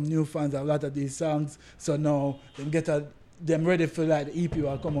Blue, become new fans of a lot of these songs. So now they get them ready for like the EP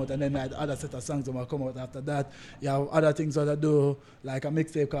will come out, and then like the other set of songs will come out after that. You have other things that I do, like a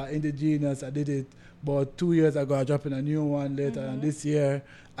mixtape called Indigenous. I did it about 2 years ago. I dropped in a new one later, and this year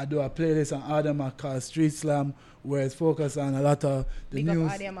I do a playlist on Adamac called Street Slam, where it's focused on a lot of the Big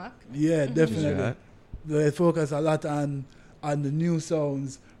news. up Adamac. Yeah, definitely. They focus a lot on the new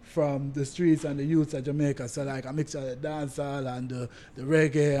sounds from the streets and the youths of Jamaica. So like a mixture of the dancehall and the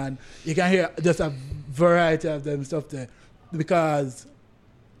reggae, and you can hear just a variety of them stuff there. Because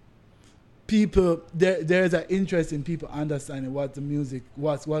people, there's an interest in people understanding what the music,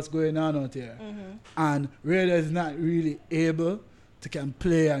 what's going on out here. And radio is not really able to can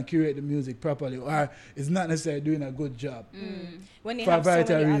play and curate the music properly, or it's not necessarily doing a good job. When you for have so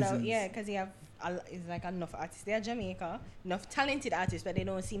variety of many reasons. other, yeah, because you have, it's like enough artists. They're Jamaica, enough talented artists, but they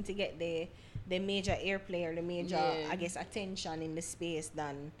don't seem to get the major airplay or the major, I guess, attention in the space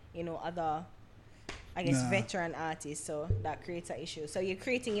than, other, I guess, veteran artists. So that creates an issue. So you're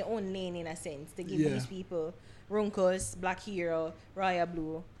creating your own lane in a sense to give these people Runkus, Black Hero, Royal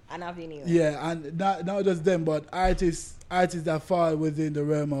Blue, and Avenue. Yeah, and not just them, but artists that fall within the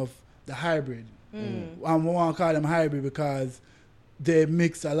realm of the hybrid. And we want to call them hybrid because they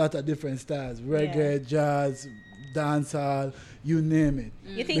mix a lot of different styles: reggae, jazz, dancehall, you name it.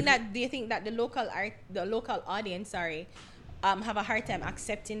 Do you think that the local audience, have a hard time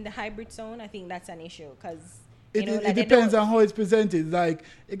accepting the hybrid sound. I think that's an issue because It depends on how it's presented. Like,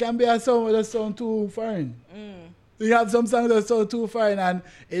 it can be a song that sound too foreign. You have some songs that sound too foreign, and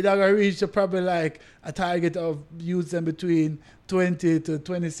it gonna reach probably like a target of youths in between 20 to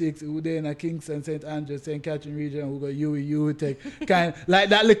 26 who they in a Kingston, St. Andrews, St. Catherine region, who go you take kind like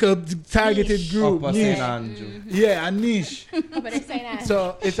that little targeted group. Upper Niche. St. Andrew. Yeah, a niche. But it's saying that.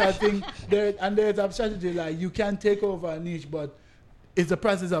 So it's a thing there, and there's a strategy like you can take over a niche, but it's a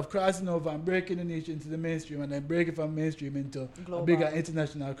process of crossing over and breaking the niche into the mainstream, and then breaking from mainstream into Global. a bigger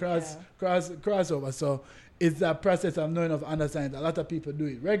international crossover. So it's that process of knowing of understanding. A lot of people do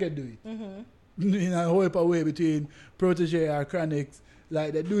it. Reggae do it. In a whole heap of way between Protege or Chronics.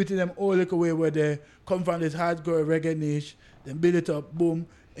 Like they do it in them all little way where they come from this hardcore reggae niche, then build it up, boom,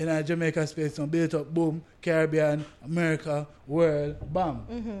 in a Jamaica space, and build it up, boom, Caribbean, America, world,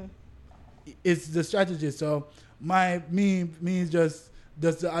 bam. It's the strategy. So me is just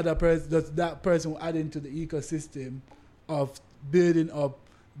the other person, just that person who add into the ecosystem of building up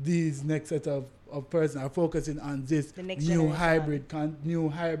these next set of person are focusing on this new hybrid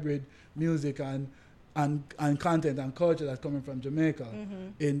music and content and culture that's coming from Jamaica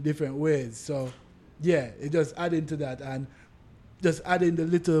in different ways. So yeah, it just adding to that and just adding the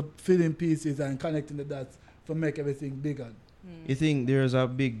little filling pieces and connecting the dots to make everything bigger. You think there's a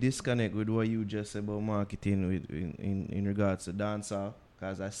big disconnect with what you just said about marketing in regards to dancehall?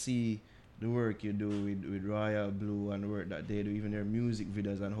 Because I see the work you do with Royal Blue and the work that they do, even their music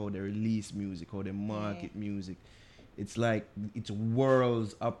videos and how they release music, how they market music. It's like it's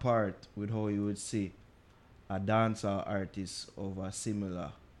worlds apart with how you would see a dancehall artist of a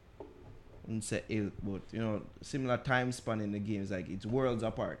similar, I wouldn't say ilk, but similar time span in the game. It's like it's worlds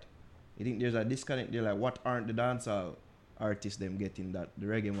apart. You think there's a disconnect there? Like, what aren't the dancehall artists them getting that the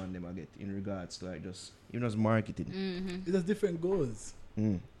reggae man them are get in regards to like just even as marketing? It has different goals.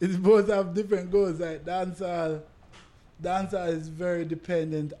 It's both have different goals. Like dancehall is very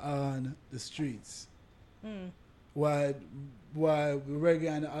dependent on the streets. While reggae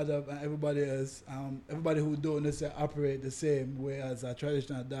and everybody else, everybody who don't necessarily operate the same way as a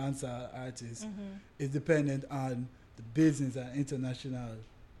traditional dancehall artist is dependent on the business and international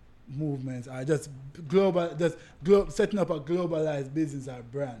movements, or just setting up a globalized business or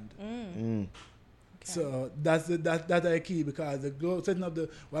brand. So that's a key, because setting up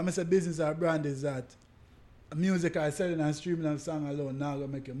when I say business or brand is that music or selling and streaming a song alone not gonna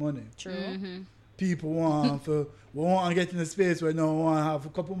make you money. True. People want to get in a space where no one have a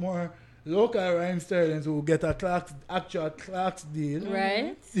couple more local rhyme sterlings who get actual Clark's deal.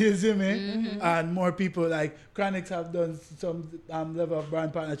 Right. You see me? And more people like Chronics have done some level of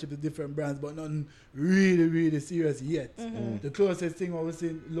brand partnership with different brands, but nothing really, really serious yet. The closest thing we've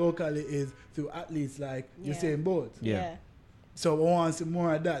seen locally is through athletes like Usain Bolt. Yeah. So we want to see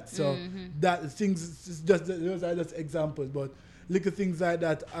more of that. So that things, those are just examples, but little things like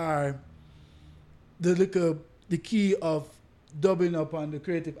that are the key of doubling up on the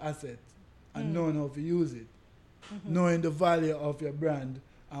creative asset and knowing how to use it, knowing the value of your brand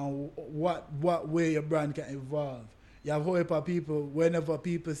and what way your brand can evolve. You have a whole heap of people, whenever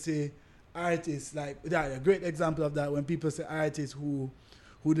people say artists, like a great example of that, when people say artists who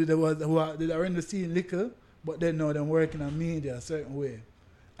are in the scene little, but they know them working on media a certain way.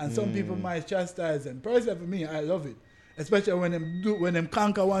 And some people might chastise them. Personally, for me, I love it. Especially when them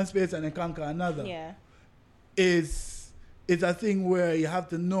conquer one space and then conquer another. Yeah. It's a thing where you have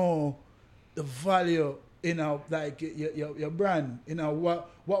to know the value like your brand.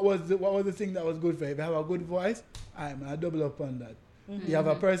 What was the thing that was good for you? If you have a good voice, I double up on that. You have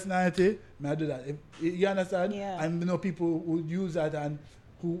a personality, I do that. You understand? Yeah. And people who use that and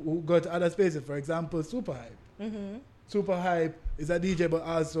who go to other spaces. For example, Super Hype. Super Hype is a DJ, but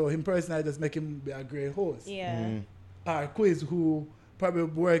also him personally just make him be a great host. Yeah. Or Quiz, who probably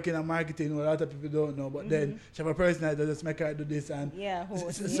work in a marketing, who a lot of people don't know, but then she have a personality that just make her do this and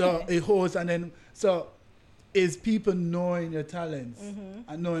host. So a host, and then is people knowing your talents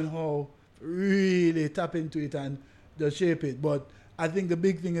and knowing how really tap into it and just shape it. But I think the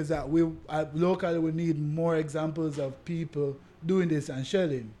big thing is that locally we need more examples of people doing this and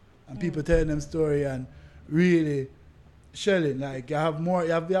shelling, and people telling them story and really shelling. Like you have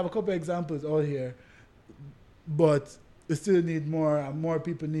a couple examples out here, but we still need more, and more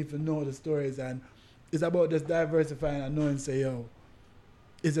people need to know the stories, and it's about just diversifying and knowing, say, yo,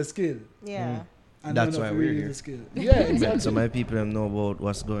 it's a skill. Yeah. And that's why we're here. Skill. Yeah, exactly. So many people know about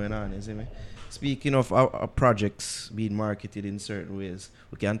what's going on, you see me? Speaking of our projects being marketed in certain ways,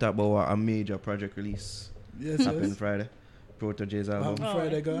 we can talk about a major project release happened Friday. Protoge's album.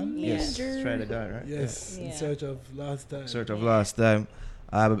 Friday Gone? Yes, it's Friday Gone, right? Yes, Yeah. In Search of Last Time. Search of Last Time.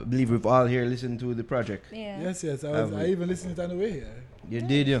 I believe we've all here listened to the project. Yeah. Yes. I Have we? even listened to it on the way here. You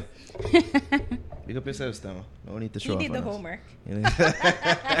did, you. Big up yourself, Stamma. No need to show He off did the on us. homework. You know?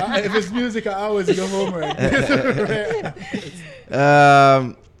 If it's music, I always do homework.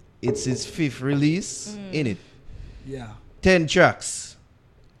 It's his 5th release in it. Yeah. 10 tracks.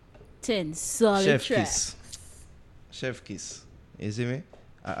 10 solid Chef tracks. kiss. Chef kiss. You see me?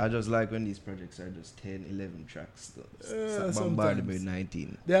 I just like when these projects are just 10, 11 tracks. Bombarded with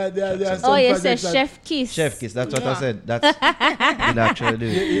 19. There are some Oh, you projects said that- Chef Kiss. Chef kiss, that's what I said. That's it actually do.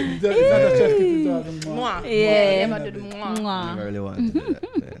 It's not a chef kiss, it's not a Mwah. Yeah. Them a do the I mwah. never really wanted to do that.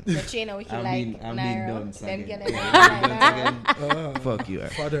 Yeah. The chain we I'm like being Naro. done Them again. get Yeah, it. again. Fuck you.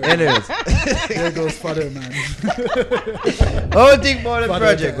 Father. Anyways, There goes Father, man. what do you think about the Father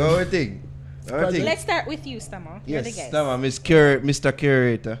project? time. What do you think? What do you think? Let's start with you, Stamma. You're the Yes, guest. Stamma, Mr.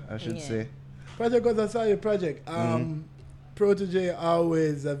 Curator, I should Yeah. say. Project was a solid project. Protege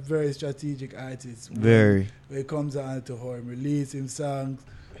always a very strategic artist. Very. When it comes down to how him release him songs,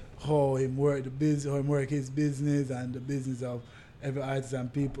 how him work the business, how him work his business and the business of every artist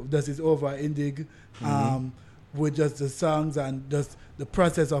and people. That's his over Indig. With just the songs and just the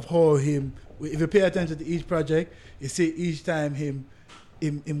process of how him. If you pay attention to each project, you see each time him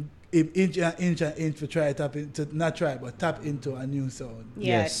inch and inch to try tap into tap into a new sound.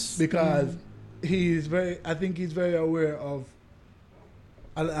 Yes. Because he's I think he's very aware of,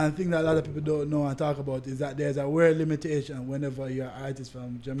 and I think that a lot of people don't know and talk about is that there's a weird limitation whenever you're an artist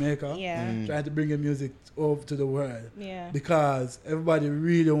from Jamaica Yeah. trying to bring your music over to the world. Yeah. Because everybody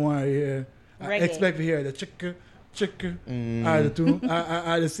really want to hear, Reggae. expect to hear the chicka, are the two,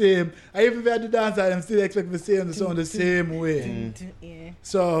 are the same. I even if I do dance, I'm still expect the same, the sound the same way. Yeah.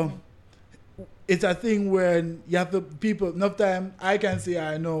 So it's a thing where you have to enough time I can say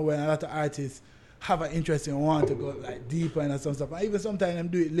I know when a lot of artists have an interest and want to go like deeper and some stuff. And even sometimes them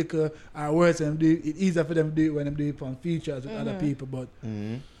do it liquor or worse and do it easier for them to do it when them do it on features with other people. But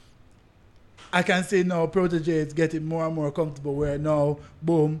I can say now Protege is getting more and more comfortable where now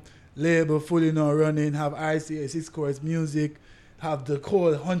boom, label fully now running, have ICA, 6 chorus music, have the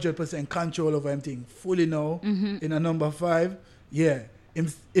whole 100% control over everything fully now in a number 5. Yeah.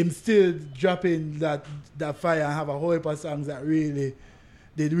 Him still dropping that fire and have a whole heap of songs that really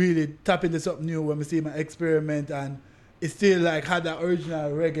tap into something new when we see him experiment, and it still like had that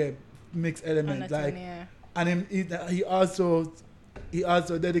original reggae mix element like yeah. and he also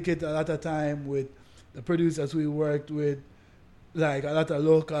dedicated a lot of time with the producers we worked with, like a lot of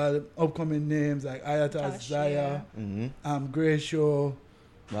local upcoming names like Ayata Touch, Zaya, yeah. Grey Show.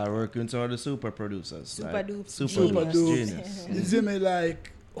 I work with some of the super producers. Super like, Dupes, Super Super Dupes, Dupes. Genius. You see me,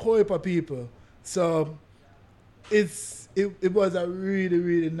 like whole heap of people. So it was a really,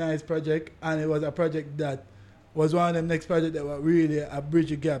 really nice project, and it was a project that was one of them next project that was really a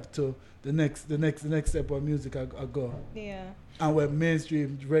bridge gap to the next step of music I go. Yeah. And where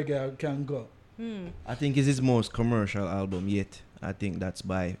mainstream reggae can go. I think it's his most commercial album yet. I think that's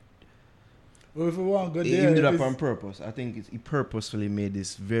by... Well, if we want to go He there, ended up it's- on purpose. I think he purposefully made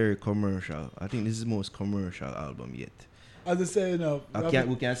this very commercial. I think this is his most commercial album yet. as I say, you know,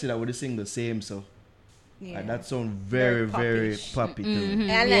 We can see that with the single Same So. Yeah. That sounds very, very poppish. poppy too.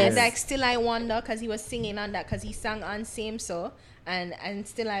 And Yes. like Still I Wonder, because he was singing on that, because he sang on Same So, and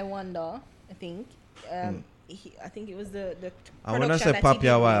Still I Wonder, I think. I think it was the And when I production say that he poppy did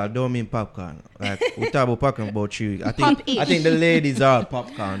a while, I with- don't mean popcorn. Like we talk about popcorn about you. I Pop-ish. think the ladies are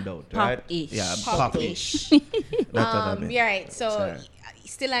popcorn out, right? Pop-ish. Yeah, Pop-ish. That's what I mean. Yeah, right. So Sorry.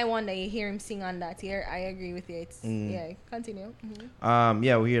 Still I Wonder, you hear him sing on that here. I agree with you. It's yeah, continue.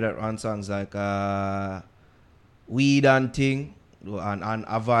 Yeah, we hear that on songs like Weed and Ting and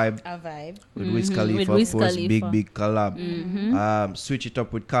A Vibe A Vibe. with Wiz Khalifa, with of Wiz course, Khalifa. big collab. Switch It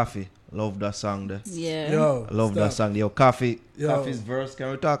Up with Coffee. Love that song there. Yeah. Yo, I love that stop. song. Yo, Coffee. Yo. Coffee's verse.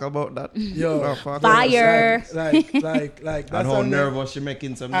 Can we talk about that? Yo. Motherfucker. Fire. Like And that's how nervous she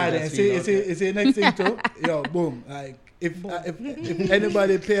making some And niggas then feel. see next thing too. Yo, boom. Like if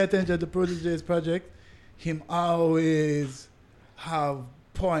anybody pay attention to Protege's project, him always have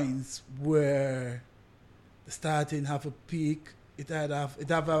points where the starting have a peak. It have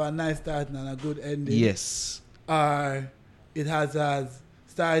a nice start and a good ending. Yes. Or it has as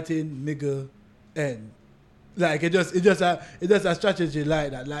starting, middle, end. Like it's just a strategy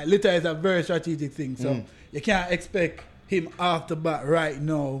like that. Like literally it's a very strategic thing. So you can't expect him off the bat right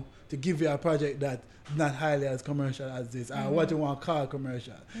now to give you a project that not highly as commercial as this, or what you want to call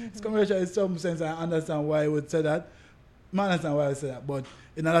commercial. It's commercial in some sense. I understand why I would say that. I understand why I would say that, but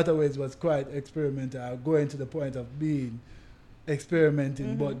in a lot of ways it was quite experimental, going to the point of being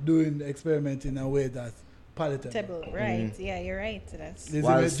experimenting, but doing the experiment in a way that's palatable. Right. Yeah, you're right. That's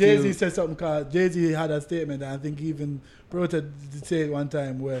Jay-Z said something called, Jay-Z had a statement, and I think he even wrote it to say it one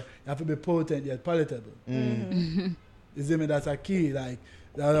time, where you have to be potent yet palatable. You see me? That's a key. Like,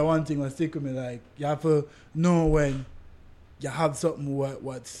 the other one thing was stick with me, like, you have to know when you have something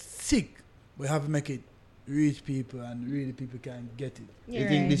what's sick, but you have to make it reach people and really people can get it. You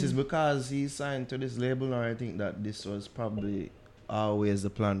think this is because he signed to this label, or I think that this was probably always the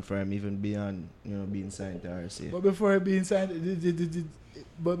plan for him, even beyond, being signed to RCA? But before being signed, to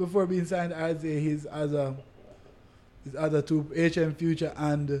RCA, his other two, HM Future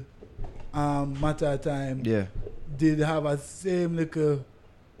and Matter of Time, did have a same little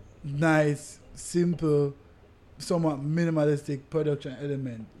nice, simple, somewhat minimalistic production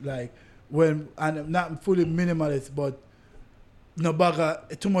element. Like, and not fully minimalist, but no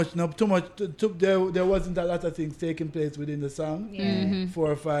bugger, too much. There wasn't a lot of things taking place within the song.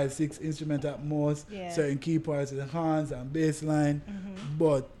 4 or 5, 6 instruments at most. Certain key parts, the horns and bass line.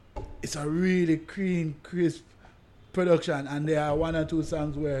 But it's a really clean, crisp production, and there are 1 or 2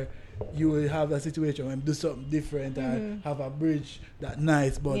 songs where you will have a situation when you do something different and have a bridge that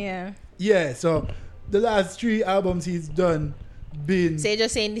nice. But so the last 3 albums he's done. So you're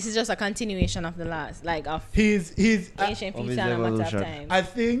just saying this is just a continuation of the last, like of he's Ancient Future and Matter of Time. I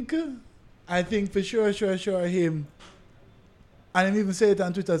think for sure him, and I even say it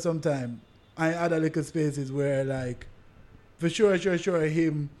on Twitter sometime. I other little spaces where, like, for sure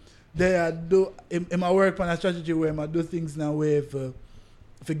him, I work on a strategy where I do things in a way for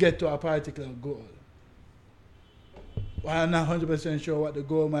get to a particular goal. Well, I'm not 100% sure what the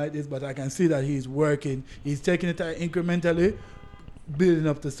goal might is, but I can see that he's working. He's taking it incrementally, building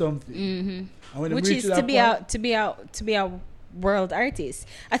up to something. And when which is to be a world artist.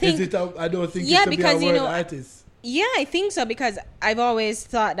 I think. I don't think it's to be a world artist. Yeah, I think so, because I've always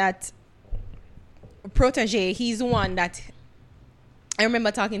thought that Protégé, he's the one that I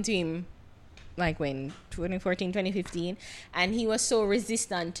remember talking to him, like when 2014, 2015, and he was so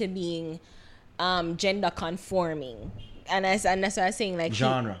resistant to being gender conforming. And that's what I was saying, like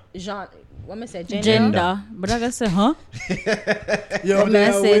genre. What am I say? Gender. But I gotta say, huh? Yo,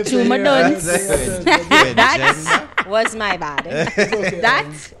 I say true, my dons. That was my bad. That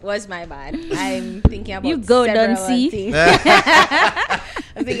was my bad. I'm thinking about you go, several Duncy. things.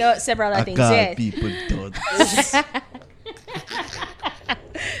 I'm thinking about several other things. Yeah. People don't.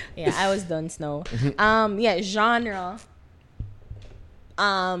 Yeah, I was done now. Genre.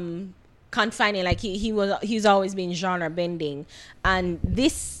 Confining, like he's always been genre bending, and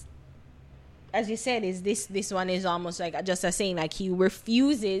this, as you said, is this one is almost like just a saying, like he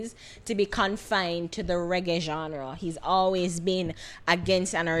refuses to be confined to the reggae genre. He's always been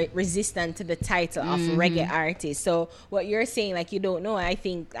against and resistant to the title of reggae artist. So what you're saying, like, you don't know, I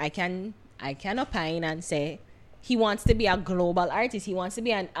think I can opine and say he wants to be a global artist. He wants to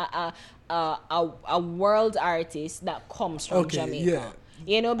be a world artist that comes from Jamaica. Yeah.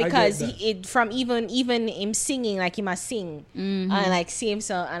 Because from even him singing, like he must sing and like same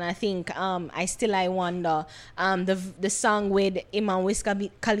song. And I think I wonder the song with Imam Wiz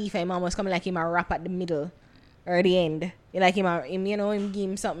Khalifa, Imam was coming like him a rap at the middle or the end, like him give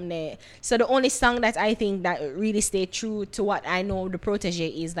him something there. So the only song that I think that really stayed true to what I know the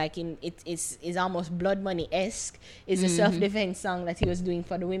Protégé is, like, it's almost Blood Money-esque, is a self-defense song that he was doing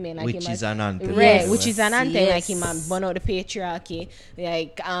for the women, like which is an anthem. Which is an anthem, like him burn out the patriarchy,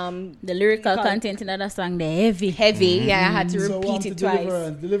 like the lyrical content in that song, they're heavy. I had to repeat it twice.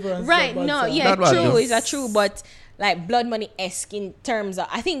 Deliverance right, no, yeah, true, it's true, but like Blood Money-esque in terms of,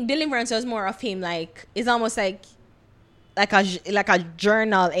 I think Deliverance was more of him, like, it's almost like a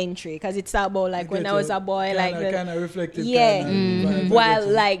journal entry, because it's about like when I was a boy, like kind of reflective. While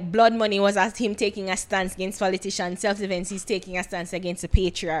like Blood Money was as him taking a stance against politicians, self-defense, he's taking a stance against the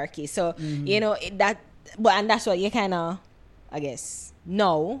patriarchy. So and that's what you kind of, I guess,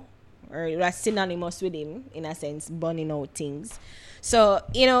 know, or that's synonymous with him in a sense, burning out things. So,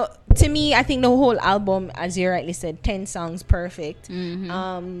 to me, I think the whole album, as you rightly said, 10 songs, perfect.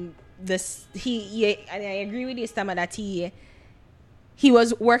 And I agree with you, Stamma, that he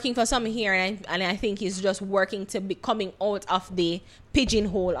was working for something here, and I think he's just working to be coming out of the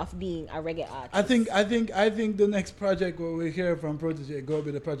pigeonhole of being a reggae artist. I think the next project where we hear from Protégé go be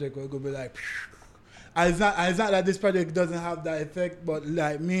the project where go be like. It's not that this project doesn't have that effect, but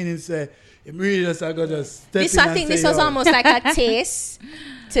like meaning say it really just I gotta step this. in I think this was almost like a taste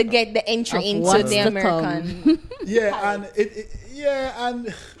to get the entry into the American. And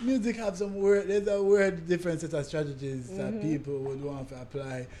and music have some there's a weird different set of strategies that people would want to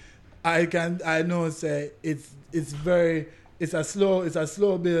apply. I know say it's very it's a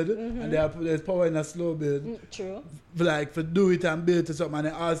slow build, and there's power in a slow build. True. Like for do it and build to something, and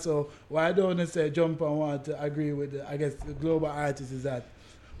then also why I don't want to say jump and want to agree with I guess the global artist is that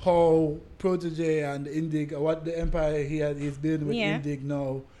how Protege and Indig, what the empire he's building with Indig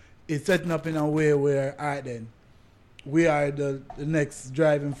now is setting up in a way where then we are the next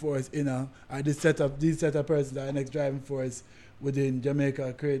driving force these set of persons are the next driving force within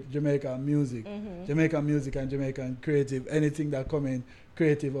Jamaican music, Jamaican music and Jamaican creative, anything that coming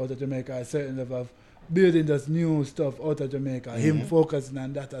creative out of Jamaica, a certain level of building this new stuff out of Jamaica, him focusing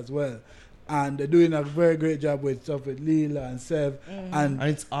on that as well. And they're doing a very great job with stuff with Leela and Sev. And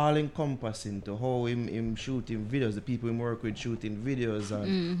it's all encompassing to how him shooting videos, the people him work with shooting videos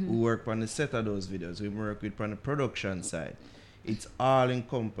and who work on the set of those videos, who him work with on the production side. It's all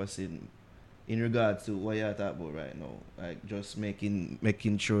encompassing in regards to what you're talking about right now. Like just making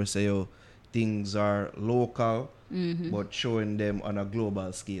sure things are local but showing them on a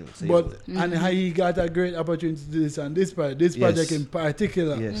global scale. And he got a great opportunity to do this on this project in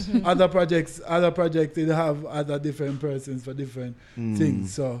particular. Yes. Other projects they have other different persons for different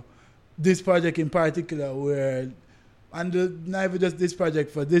things. So this project in particular not even just this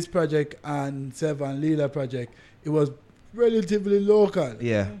project, for this project and Sev and Leela project, it was relatively local.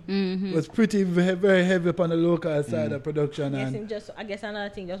 Yeah. It was pretty very heavy upon the local side of production. I guess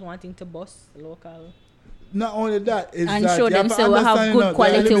another thing, just wanting to boss local. Not only that, is and that show you them have to so we have understand, good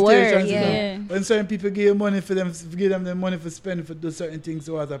quality work. Yeah. When certain people give you money for them, give them the money for spending for do certain things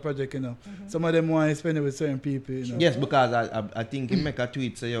towards a project, Some of them want to spend it with certain people, Yes, because I think he make a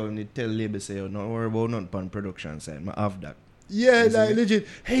tweet say and he tell label say don't worry about nothing on production side. I have that. Yeah, like legit.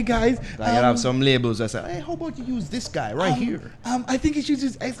 Hey guys, you have some labels that say, hey, how about you use this guy right here? I think you should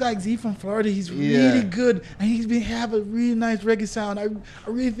use XXZ from Florida. He's really good, and have a really nice reggae sound. I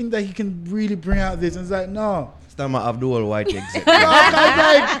really think that he can really bring out this. And it's like, no. Stamma have the whole white exec. Hey,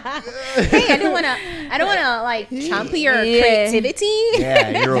 I don't wanna like champion your creativity.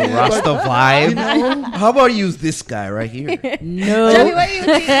 Yeah, you're a Rasta vibe. How about you use this guy right here? No. Tell me what you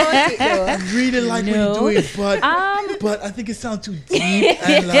think about it, though. I really like what you do it, but I think it sounds too deep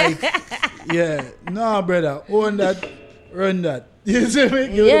and no, brother, own that, run that. You see me?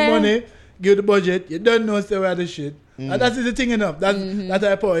 Give the money, give the budget. You don't know say we have the shit. And that's the thing enough. That's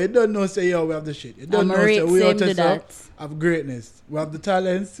our point. You don't know say we have the shit. You don't know say we out there have greatness. We have the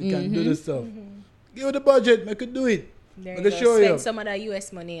talents. We can do the stuff. Give the budget. Make it do it. There you go. Show Spend you some of that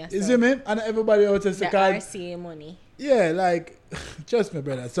US money. You see me? And everybody out there the RCA money. Yeah, like trust me,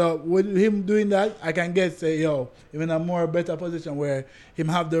 brother. So with him doing that, I can say, him in a more better position where him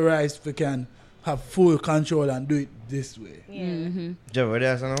have the rights to can have full control and do it this way. Yeah.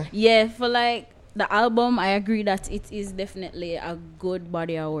 Yeah, for like the album, I agree that it is definitely a good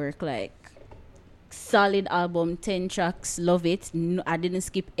body of work. Like solid album, 10 tracks, love it. No, I didn't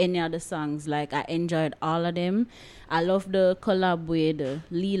skip any other songs. Like I enjoyed all of them. I love the collab with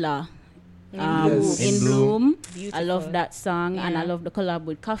Leela. In Bloom. Beautiful. I love that song, and I love the collab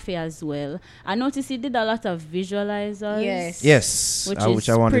with Cafe as well. I noticed he did a lot of visualizers. Yes, which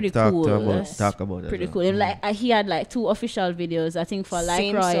I wanted to talk about. Pretty cool. Like he had like 2 official videos, I think, for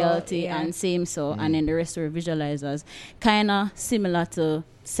like Royalty and Same So, and then the rest were visualizers. Kinda similar to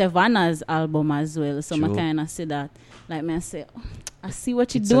Savannah's album as well. So I kinda see that. Like me, I say, I see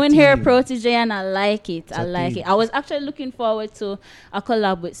what you're doing here, Protege, and I like it. I like it. I was actually looking forward to a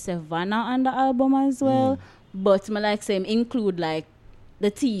collab with Savannah on the album as well. But I like same include like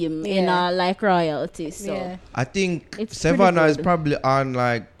the team in like Royalty. So I think Savannah is probably on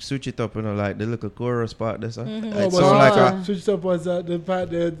like Switch It Up, like the little chorus part. That's Switch It Up was the part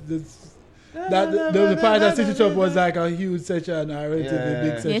the part that Switch It Up was like a huge section, a relatively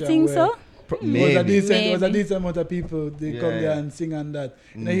big section. You think so? It was a decent amount of people. They come there and sing on that.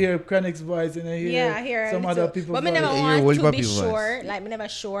 And I hear Chronic's voice, and I hear some other people. But I never want to be sure. Like, I never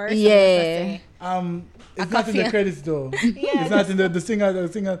sure. Yeah. It's not in the credits though. It's not in the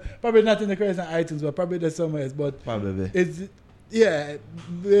singer. Probably not in the credits on iTunes, but probably there's somewhere else. But probably it's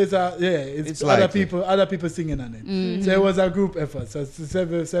other people singing on it. So it was a group effort. So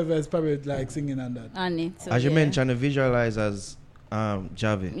several is probably like singing on that. On it. So as you mentioned, the visualizers.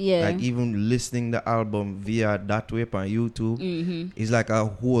 Javi, like even listening the album via that way on YouTube is like a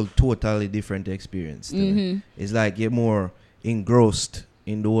whole totally different experience to me. It's like you're more engrossed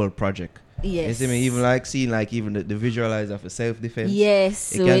in the whole project. Yes. You see me? Even like seeing like even the visualizer for self-defense.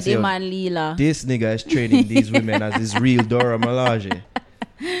 Yes, with him and Leela. This nigga is training these women as his real Dora Milaje.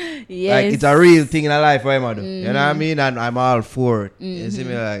 Yes. Like it's a real thing in a life for him, you know what I mean? And I'm all for it. You see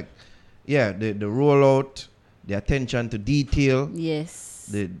me? Like, the rollout, the attention to detail. Yes.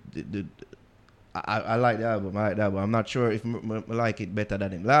 The I like the album. I'm not sure if I like it better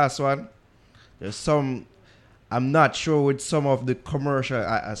than him. Last one, there's some. I'm not sure with some of the commercial.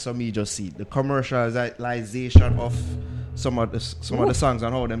 Some you just see the commercialization of some of the songs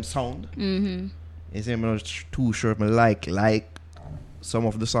and how them sound. Mm-hmm. You see, I'm not too sure if I like some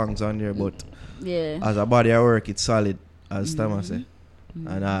of the songs on there, but as a body of work, it's solid, as Stamma say.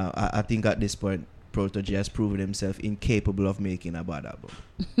 And I think at this point, Protege has proven himself incapable of making a bad album.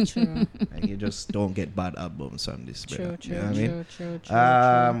 True. Like, you just don't get bad albums on this. True. You know what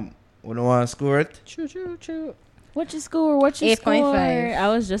I mean? We don't want to score it. True. What you score? 8.5. I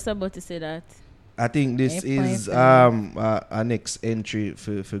was just about to say that. I think this is 8.5. a next entry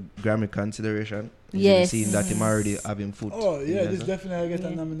for Grammy consideration. Yes. Seeing that him already having foot. Oh yeah, this so. definitely get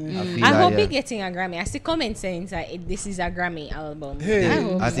a nomination. I like, hope he getting a Grammy. I see comments saying that this is a Grammy album. Hey,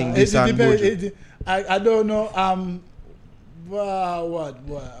 I think it this and depends. Bojo. I don't know.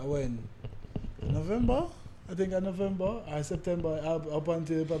 When? November? I think in November or September. Up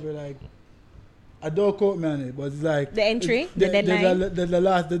until probably like. I don't quote me on it, but it's like The entry, the deadline.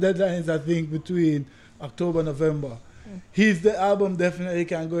 The deadline is I think between October and November. The album definitely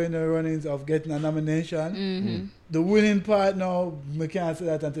can go in the runnings of getting a nomination. The winning part now, me can't say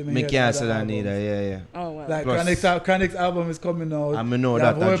that until Me can't say that neither, yeah. Oh well. Like Plus- Chronic's album is coming out. I know you that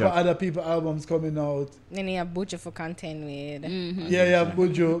have a whole drop. other people albums coming out. Then you have Butcher for content with. Yeah, you have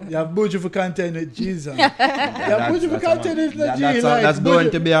Buju. You have Buju for content with Jesus. You have Buju for content with the G. That's going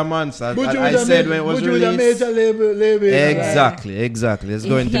to be a monster. I said when it was Buju with a released. major label. Exactly. It's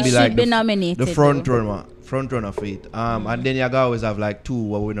going to He be should like be nominated, the front runner for it. And then you always have like two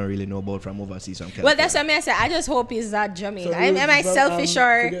what we don't really know about from overseas. Well, that's what I say. I just hope it's that Jamaican. Am I selfish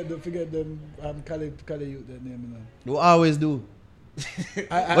or? Forget them. Cali youth, their name. You always do.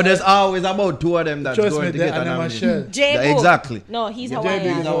 But there's always about two of them that's Trust going me, to get and a I'm a nomination. shell. Exactly. No, he's Yeah,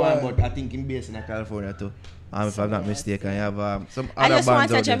 Hawaiian. He's a one, but I think he's based in California too. If I'm not mistaken, you have some I other just want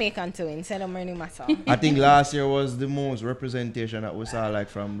bands a out there. Jamaican to win. Said I'm running myself. I think last year was the most representation that we saw, like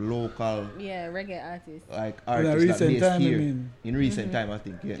from local, Yeah, reggae artists. like In a artists that recent based time, here. I mean. In recent time, I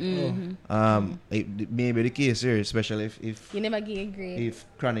think, yeah. Oh. It may be the case here, especially if You never get a grade. if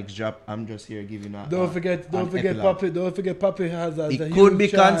Chronic's drop. I'm just here giving a. Don't forget epilogue. Puppy. Don't forget Puppy has a It huge could be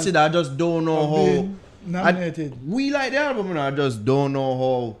chance considered. I just don't know of how. being nominated. We like the album, you know, I just don't know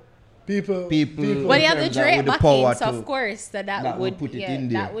how. People. Well, you have the terms of Drake with the power backing, so to- of course that that would would put it in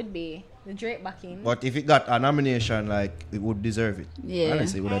there. that would be the Drake backing. But if it got a nomination, like it would deserve it. Yeah.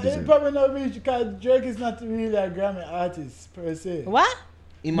 Honestly, it would have It deserved it. probably not reach because Drake is not really a Grammy artist per se. What?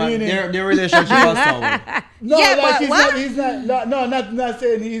 Meaning- Their relationship was sour. No, Yeah, like but he's what? not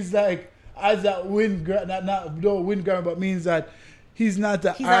saying he's like as a win don't win Grammy, but means that he's not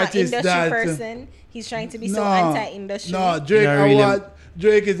the He's not an artist industry that person. He's trying to be so anti-industry. No, Drake Not really. award.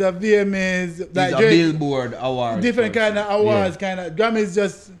 Drake is a VMAs. It's Like a Drake, Billboard award. different kind of awards. Yeah. Kind of Grammys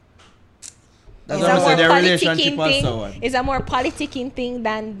just. That's It's what a I more said. Their politicking relationship was thing. sour. It's a more politicking thing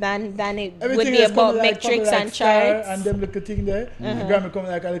than it would Everything be is about coming like, metrics probably like and Star charts. and them little thing there. Grammy come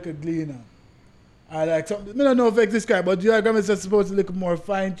like a little gleaner. I like something. I don't know if I can describe, but your Grammys are supposed to look more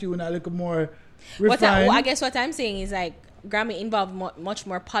fine tuned, a little more refined. I guess what I'm saying is like Grammy involved much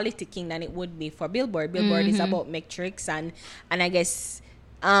more politicking than it would be for Billboard. Billboard is about metrics and I guess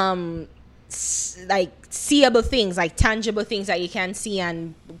like seeable things, like tangible things that you can see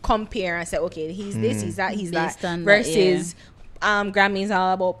and compare and say, okay, he's this, he's that, he's Based that. on that, Versus Grammy is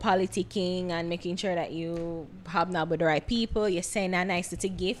all about politicking and making sure that you hobnob with the right people. You're saying a nice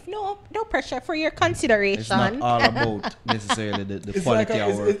little gift. No pressure for your consideration. It's not all about necessarily the It's quality like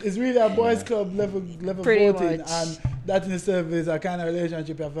of work. it's really a boys club level Pretty voting, much. and that in itself is a kind of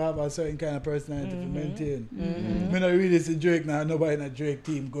relationship you have to have a certain kind of personality to maintain. Me not really see Drake now. Nobody in a Drake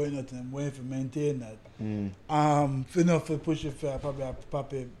team going out and waiting to maintain that. Enough for push it for probably a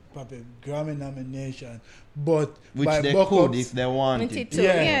Papi Grammy nomination, but Which by they buck could ups, if they wanted. Wanted to.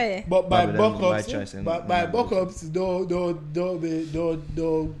 Yeah. But by Probably buck by ups, choice and but by buck ups, don't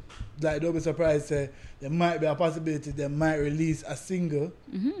be surprised. Say there might be a possibility they might release a single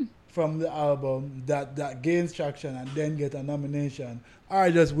from the album that gains traction and then get a nomination, or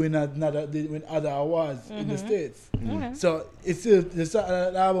just win other awards in the States. So it's still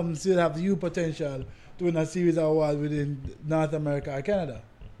the album still have huge potential to win a series of awards within North America or Canada.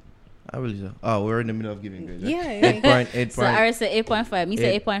 I believe so. Oh, we're in the middle of giving grades. Yeah. 8.8. So I say 8.5. Me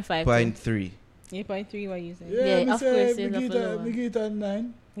say 8.5. 8.3. 8.3, what you saying? Yeah, me of say course, it's a lower. me give it a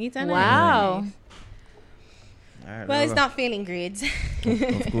 9. Wow. Alright, Well, it's well, not failing grades.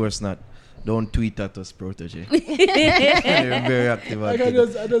 Of course not. Don't tweet at us, Protege. You're very active on Like I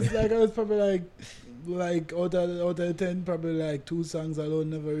Twitter. just probably like like out of 10, probably like 2 songs alone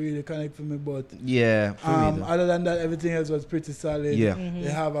never really connect for me. But Yeah. other than that, everything else was pretty solid. Yeah. They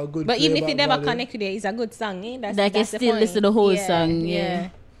have a good. But even if you playback never value. connect with it, it's a good song. Eh? That's Like, you the still point. listen to the whole Yeah, song, Yeah.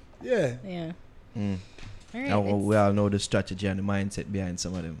 Yeah. Yeah. Mm. All right, Now, we all know the strategy and the mindset behind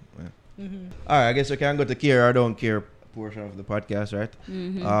some of them. Yeah. All right, I guess we can go to care or don't care portion of the podcast, right?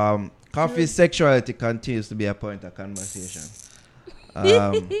 Coffee's sexuality continues to be a point of conversation,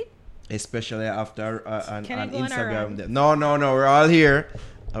 especially after on Can I go on a Instagram. rant? No, we're all here.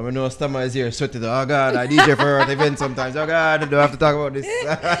 And we know Stamma is here sweating. Oh God, I DJ for her event sometimes. Oh God, I don't have to talk about this.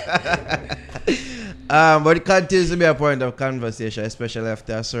 But it continues to be a point of conversation, especially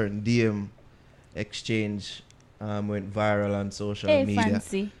after a certain DM exchange went viral on social media.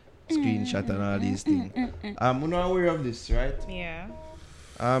 Fancy. Screenshot and all these things. We're not aware of this, right? Yeah.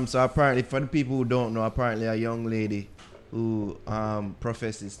 So apparently, for the people who don't know, apparently a young lady who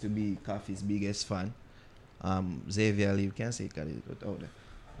professes to be Coffee's biggest fan, Xavier Lee, can't say it because it's out there.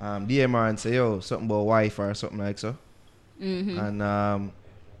 DM her and say, yo, something about wife or something like so. And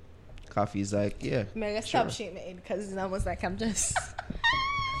Coffee's like, yeah. Mega stop shaking my head because it's almost like I'm just.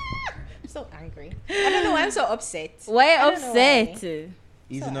 I'm so angry. I don't know why I'm so upset. Why I don't know why. upset?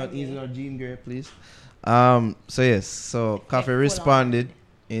 Easy not Jean Grey, please. So yes, so Coffee responded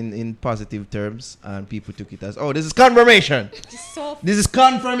in positive terms, and people took it as, oh, this is confirmation. This is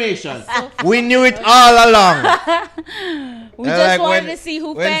confirmation. We knew it all along. We just wanted to see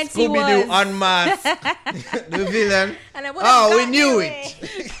who when fancy Scooby-Doo was. unmasked the villain. And I We knew it.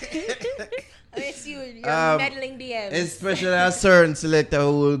 It's you. You're meddling DMs. Especially a certain selector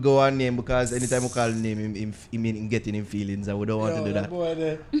who will go on name, because anytime we call him name, him getting him feelings, and we don't want to do that.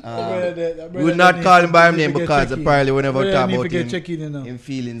 We will not call him by him name because apparently we never talk about him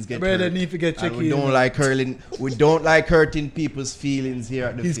feelings get hurt. And we don't like hurting people's feelings here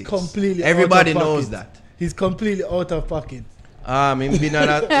at the He's Fix. completely Everybody out of knows pocket. that. He's completely out of pocket. Him been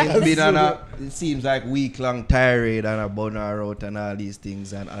on a it seems like week-long tirade and a Naro and all these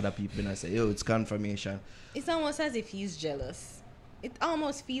things, and other people say, yo, it's confirmation. It's almost as if he's jealous. It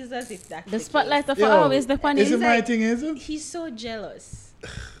almost feels as if that's The spotlight of Yo, always the funny. Isn't my thing, is it? He's so jealous.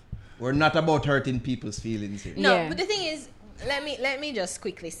 We're not about hurting people's feelings here. No, Yeah. but the thing is, let me just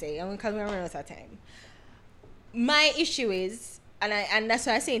quickly say, because we're running out of time. My issue is, and that's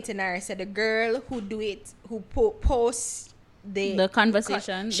why I saying to Naro, said the girl who posts the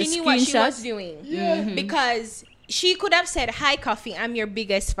conversation, she the knew what she screenshot. was doing. Because she could have said, hi Coffee, I'm your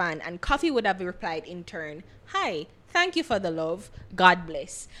biggest fan, and Coffee would have replied in turn, hi, thank you for the love, God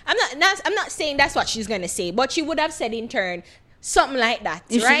bless. I'm not saying that's what she's gonna say, but she would have said in turn something like that,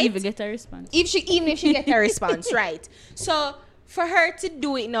 If right? she even get a response. Even if she get a response, right? So for her to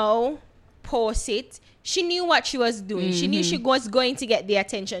do it now, post it, she knew what she was doing. She knew she was going to get the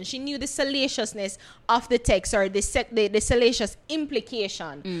attention. She knew the salaciousness of the text, or the salacious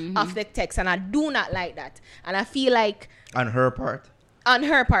implication of the text, and I do not like that. And I feel like On her part, on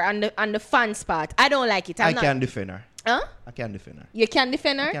the fans part, I don't like it. I can defend her. Huh? I can defend her. You can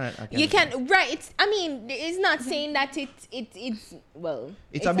defend her. I can You defend can, right? It's not saying that it's well.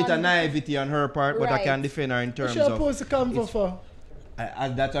 It's a bit of naivety on her part, but I Right. can defend her in terms She's of. supposed to come for.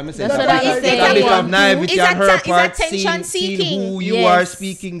 That's what I'm saying. That's what It's I'm a saying. bit of naivety It's on her it's part, attention seeing seeking. who you Yes. are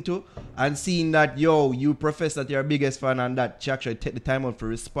speaking to, and seeing that, you profess that you're her biggest fan, and that she actually take the time out to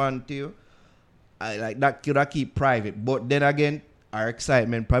respond to you. Like that could I keep private. But then again, our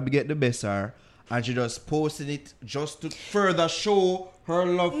excitement probably get the best of her, and she just posting it just to further show her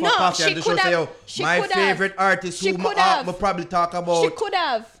love for No, Coffee, and she to show could say, have- yo, she my could have. favorite artist She who could have. I probably talk She about could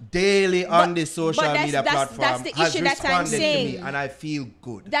have. daily on But- this social but media that's platform the has issue that I'm responded to me, saying. and I feel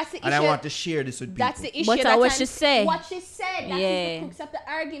good. That's the and I issue- want to share this with people. That's the issue. But that what I'm- she say? What she said. That is Yeah. the crux of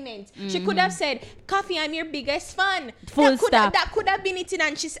the argument. She could have said, "Coffee, I'm your biggest fan." Full stop. That could have been it.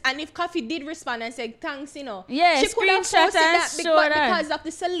 And if Coffee did respond and said, "Thanks," Yeah, she could have screenshot posted and that show but that. because of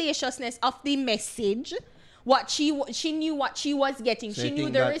the salaciousness of the message. What she knew what she was getting. So she you knew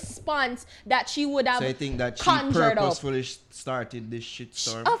think the that- response that she would have So I think that she conjured up. purposefully started this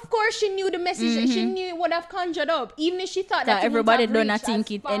shitstorm. Of course, she knew the message. She knew it would have conjured up, even if she thought that everybody it wouldn't don't have think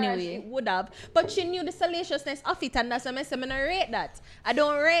reached it as far as anyway. it would have, but she knew the salaciousness of it, and that's why I said, I don't rate that. I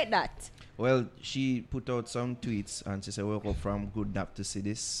don't rate that. Well, she put out some tweets and she said, woke up from good nap to see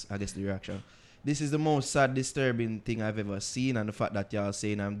this. I guess the reaction. This is the most sad, disturbing thing I've ever seen, and the fact that y'all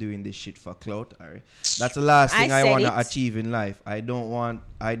saying I'm doing this shit for clout. Alright, that's the last thing I said want to it. achieve in life. I don't want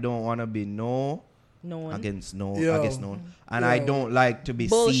to be No one. against no, Yo. against no, and I don't like to be seen.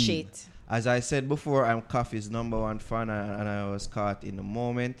 Bullshit. As I said before, I'm Coffee's #1 fan, and I was caught in the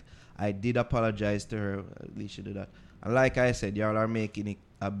moment. I did apologize to her. At least she did that. And like I said, y'all are making it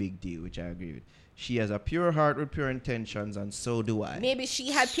a big deal, which I agree with. She has a pure heart with pure intentions, and so do I. Maybe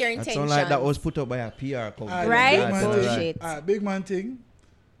she had pure That intentions. sound like that was put up by a PR company. Right? Big man Bullshit. thing. Big man thing.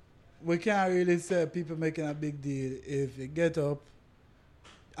 We can't really say people making a big deal if you get up,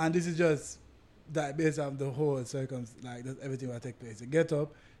 and this is just that based on the whole circumstance, like just everything will take place. You get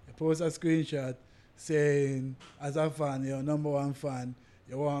up, you post a screenshot saying, as a fan, your number one fan,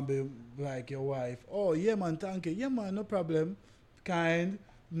 you want to be like your wife. Oh, yeah, man, thank you. Yeah, man, no problem. Kind,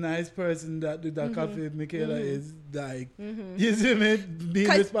 nice person that do that coffee. Michaela is like, you see me, being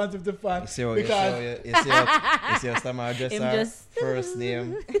responsive to fans. You see how Stamma address her just- first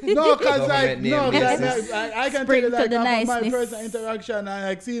name. No, because like, Government no, name like, basis. I can tell Spring you to like the from my niceness. personal interaction and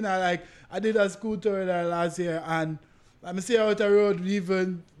like seeing her, like I did a school tour there last year and I'm see her out the road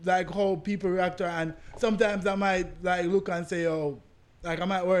even like how people react to her, and sometimes I might like look and say, oh, like I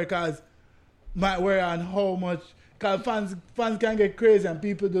might worry on how much. Cause fans can get crazy and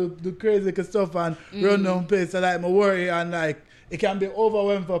people do crazy stuff and run down place. So like, I worry and like it can be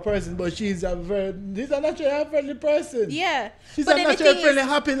overwhelming for a person. But she's a naturally friendly person. Yeah. She's But a then the naturally thing friendly, is-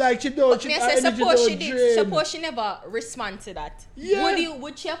 happy like she don't. Me I say, suppose she never respond to that. Yeah.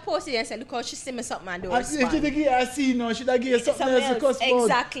 Would she have posted and said, look how she see me something and don't And if she respond? did give her a scene, no, she'd have give her something else to cuss about.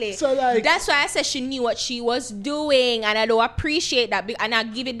 Exactly. So like, that's why I said she knew what she was doing, and I don't appreciate that. And I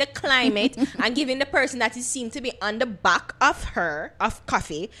give it the climate and giving the person that it seemed to be on the back of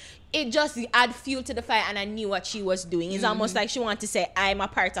coffee. It just add fuel to the fire, and I knew what she was doing. It's almost like she wanted to say, I'm a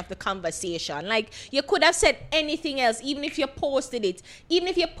part of the conversation. Like, you could have said anything else, even if you posted it. Even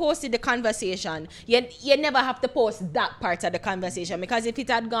if you posted the conversation, you never have to post that part of the conversation. Because if it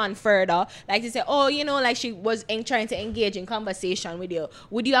had gone further, like to say, oh, you know, like she was trying to engage in conversation with you,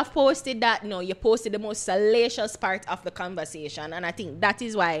 would you have posted that? No, you posted the most salacious part of the conversation. And I think that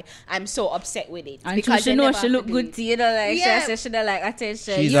is why I'm so upset with it. And because she you know never she have look to do good it. to you, know, like Yeah. she should have like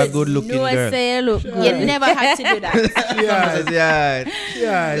attention. She's a good looking no, girl. say you look You good. never had to do that.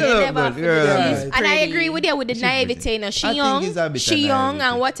 yeah, You look never good, have to do girl. that. She's And I pretty. agree with you with the naivete. You know, I she think young, it's a bit she of young,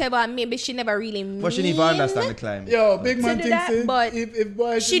 naivety. and whatever. Maybe she never really mean. But she didn't even understand the climate. Yo, big man do thinks that, it, but if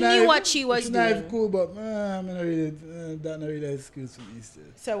boy she knew naive, what she was if naive, doing. cool, but I'm not really that not really an excuse for me still.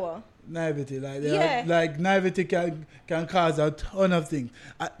 So what? Naivety, like Yeah. like naivety can cause a ton of things.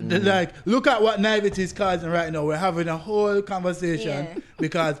 Like look at what naivety is causing right now. We're having a whole conversation Yeah.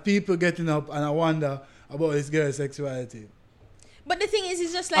 because people getting up and I wonder about this girl's sexuality. But the thing is,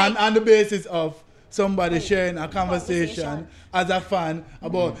 it's just like On the basis of somebody sharing a conversation as a fan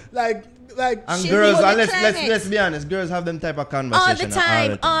about like And She girls, know the let's climate. be honest, girls have them type of all conversation the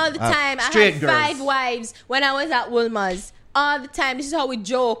time. I Straight had girls. 5 wives when I was at Wilma's. All the time. This is how we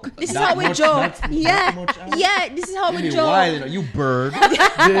joke. This is That how we much- joke. that's- Yeah, that much, huh? yeah. This is how we You joke. wild, you know, you bird.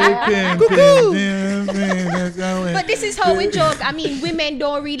 But this is how we joke. I mean, women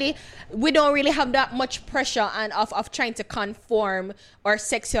don't really have that much pressure and of trying to conform our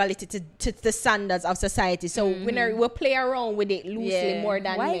sexuality to the standards of society. So we play around with it loosely Yeah. more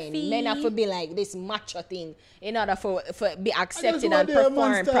than Wifey. men. Men have to be like this macho thing in order for be accepted one and day a man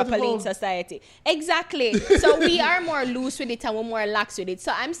perform start properly in home. society. Exactly. So we are more loose with it and we're more lax with it.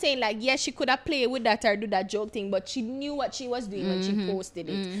 So I'm saying like, yes, she could have played with that or do that joke thing, but she knew what she was doing when she posted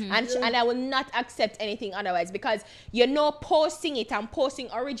it. And I will not accept anything otherwise, because posting it and posting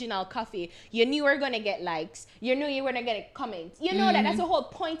original coffee, you knew you were going to get likes. You knew you were going to get comments. You know that's the whole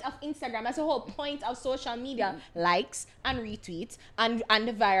point of Instagram. That's the whole point of social media. Likes and retweets and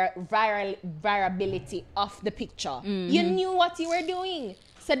the virability of the picture. You knew what you were doing.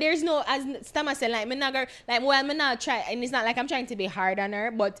 So there's no, as Stamma said, like, I'm not try, and it's not like I'm trying to be hard on her,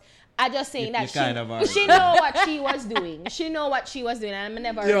 but I just saying that she know what she was doing. She know what she was doing, and I'm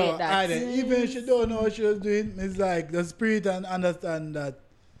never rate that. Even if she don't know what she was doing, it's like the spirit and understand that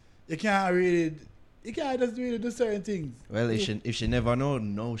you can't just really do certain things. Well, if she never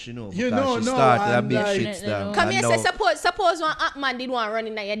know, she know. You Because know, she no, started a and big like- shit star. Come And here, now- say suppose one man did want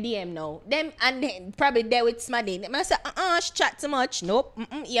running at your DM now. Them and then probably there with Smaddy. I say, she chat too much. Nope.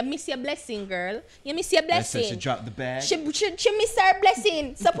 You miss your blessing, girl. You miss your Let's say blessing. she dropped the bag. She miss her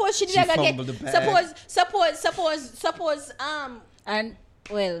blessing. Suppose she did She not fumbled the get. bag. Suppose And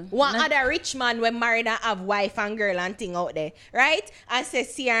well, one other rich man when married and have wife and girl and thing out there, right? And say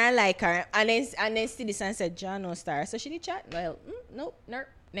see her and like her, and then see this and said John no star. So she did chat. Well, nope.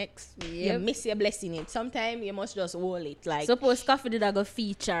 Next, you miss your blessing. It sometimes you must just hold it. Like suppose coffee did I go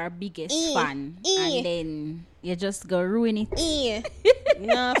feature our biggest fan, and then you just go ruin it.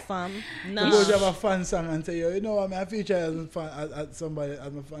 nah, fam. Nah. Suppose you have a fan song and say, you know what, I feature as somebody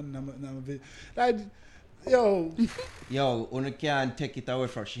as my fan. I'm a bit like, yo, Yo, you can't take it away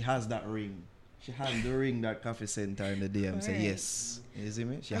from her. She has that ring. She has the ring that coffee center in the DM. Say Right. yes. You see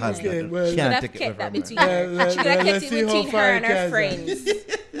me? She Okay, has that. well, She Should can't have take it kept that away from between her. her. She could have kept let's it see how between her far and it her can friends.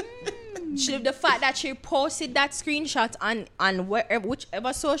 The fact that she posted that screenshot on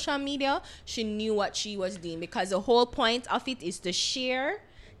whichever social media, she knew what she was doing, because the whole point of it is to share,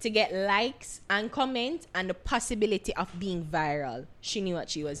 to get likes and comments, and the possibility of being viral. She knew what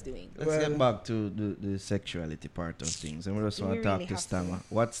she was doing. Let's get back to the sexuality part of things, and we just want to talk really to have Stamma.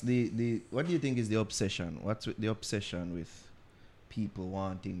 What's the what do you think is the obsession? What's the obsession with people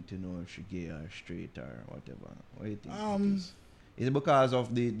wanting to know if she's gay or straight or whatever? What do you think it is? Is it because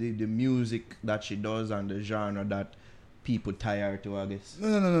of the music that she does and the genre that people tire to, I guess?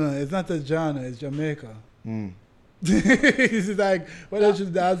 No. It's not a genre. It's Jamaica. It's like whether she's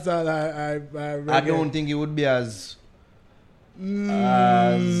dancehall or reggae. I don't think it would be as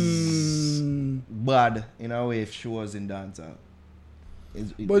bad in a way if she was in dancehall.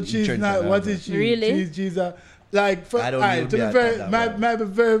 But she's not. What is she? Really? She's a like. For, I don't alright, know to be that- very, that might be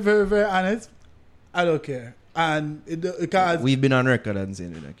very, very, very honest. I don't care, and because we've been on record and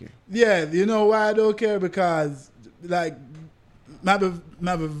saying we don't care. yeah, you know why I don't care, because like might be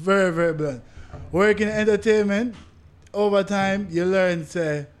very, very blunt. Working in entertainment, over time you learn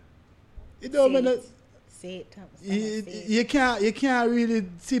say it don't mean that Say it, Tom. Say it. you can't really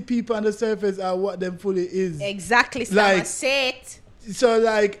see people on the surface at what them fully is. Exactly, Stamma. Like- Say it. So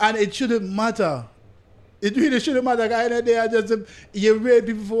like, and it shouldn't matter. It really shouldn't matter. Because they are just you rate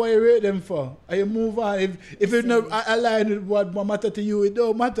people for what you rate them for, and you move on. If it's not aligned with what matter to you, it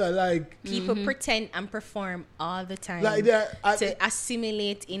don't matter. Like People pretend and perform all the time like that. to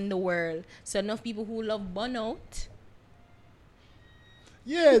assimilate in the world. So enough people who love burnout.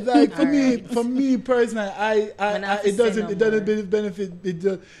 Yeah, like for Alright. me personally, I have to it say doesn't no it doesn't more. benefit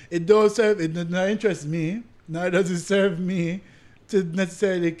it don't serve it does not interest me. Nor does it serve me to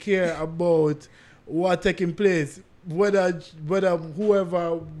necessarily care about what taking place, whether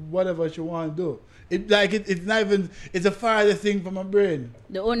whatever she want to do. It's not even, it's a farthest thing from my brain.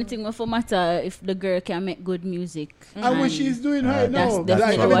 The only thing for matter if the girl can make good music. And what she's doing right That's now,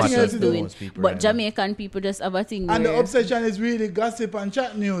 definitely like what everything else she's is doing. most people But right now. Jamaican people just have a thing And the where obsession is really gossip and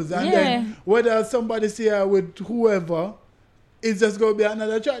chat news. And Yeah. then whether somebody see her with whoever, it's just going to be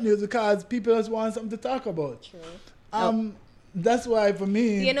another chat news because people just want something to talk about. True. That's why for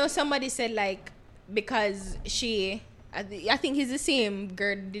me, You know, somebody said like because I think he's the same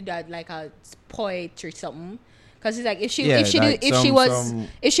girl did that like a poetry or something. Because it's like if she was some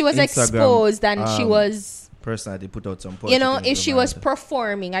Instagram, exposed and she was, personally put out some poetry you know, things if she about was it.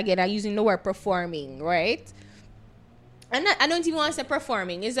 performing, again I'm using the word performing, right? And I don't even want to say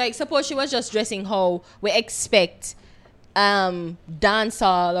performing. It's like suppose she was just dressing how we expect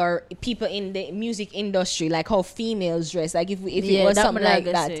dancehall or people in the music industry, like how females dress, like if it Yeah, was that something me like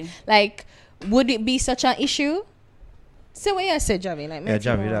like that, say. like would it be such an issue? So what you said, Javi, like Yeah,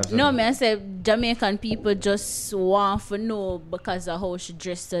 Javi, that's no, man, I said Jamaican people just want to know because of how she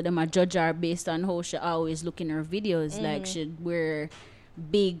dressed. So them a judge her based on how she always look in her videos. Like she wear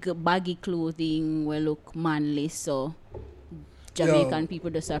big baggy clothing, we look manly. So Jamaican people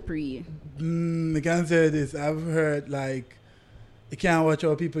just appreciate. I can say this. I've heard like you can't watch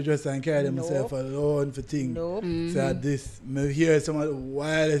how people dress and carry themselves alone for things. Nope. So this, me hear some of the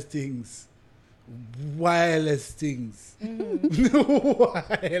wildest things. Wildest things.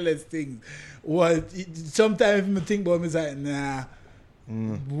 Sometimes I think about me, it's like, nah.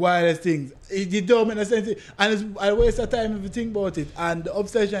 Wildest things. It don't make no sense. And it's, I waste of time if you think about it. And the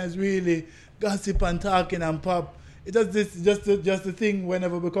obsession is really gossip and talking and pop. It does this just the thing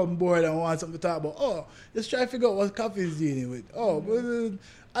whenever we become bored and want something to talk about. Oh, let's try to figure out what coffee is dealing with. Oh,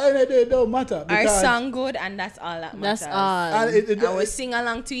 I don't know, it don't matter. Our because- song good and that's all that matters. That's all. And I will sing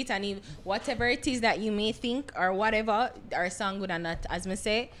along to it, and if whatever it is that you may think or whatever, our song good, and that, as me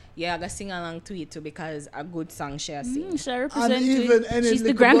say, yeah, I gotta sing along to it too because a good song she a sing. She and represent even it. any She's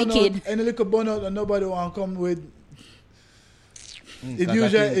the little Grammy burnout, kid. any little burnout that nobody want to come with. It Cause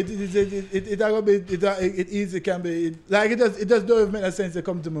usually I think- it easy can be like it just don't even make no sense to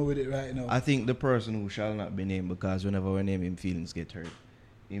come to me with it right now. I think the person who shall not be named, because whenever we name him, feelings get hurt.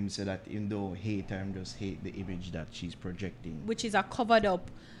 Him say that him don't hate her, him just hate the image that she's projecting. Which is a covered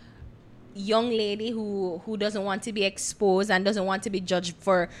up young lady who doesn't want to be exposed and doesn't want to be judged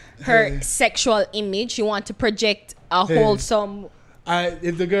for her Hey. sexual image. She want to project a Hey. wholesome.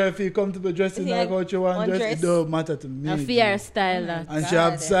 If the girl feel comfortable dressing Yeah, like what you want dress, undress. it don't matter to me. A fear style. that. And she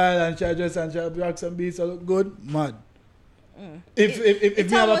have style and she dress and she have rock some beats so look good, mad. If It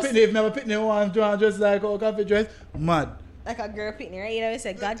me have a almost- pitney, if me have a pitney want to dress like how coffee dress, mad. Like a girl picnic, right? You know,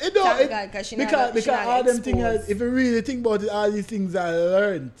 say God, It don't, thank God, because she because all them things, exposed. if you really think about it, all these things are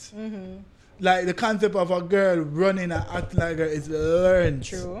learned. like the concept of a girl running and acting like a girl is learned.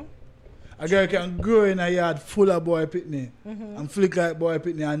 True. A girl can grow in a yard full of boy pitney and flick like boy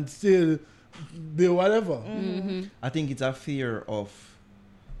pitney and still be whatever. I think it's a fear of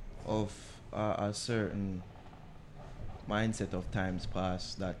a certain mindset of times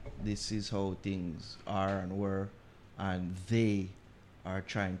past that this is how things are and were, and they are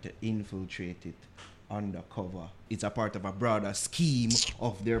trying to infiltrate it undercover. It's a part of a broader scheme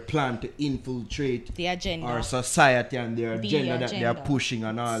of their plan to infiltrate The agenda. our society and their The agenda that they are agenda. pushing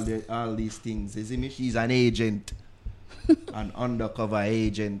and all these things. You see me? She's an agent, an undercover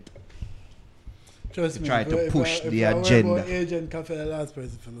agent. Trust To me, try if to I- push if the I were agenda. about agent cafe, the last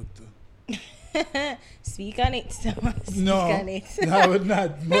person to look to. Speak on it, Stamma. Speak No, on it. no, I would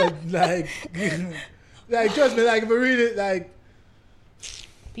not. But like, like trust me, like if I read it, like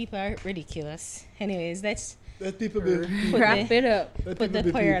People are ridiculous. Anyways, let's let people be. Wrap it up. Let put people the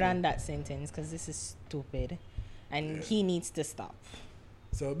be period people. on that sentence because this is stupid. And he needs to stop.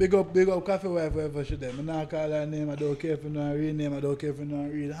 So big up Coffee Wife wherever she there. I not call her name. I don't care if you know her real name. I don't care if you know her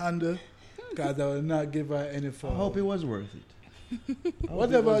real handle. Because I will not give her any I follow. hope it was worth it.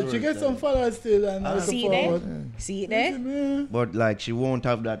 Whatever, she gets some followers still and I See look there? forward. See it there? Man. But like she won't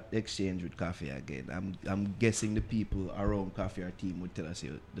have that exchange with Coffee again. I'm guessing the people around Coffee or team would tell us,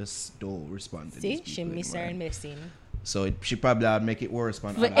 just don't respond to See? these She people missed her anymore. in medicine. So she probably would make it worse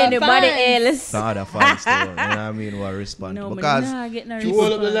man. For anybody else. Some other fans too, you know what I mean, will respond. No, because but nah, get no She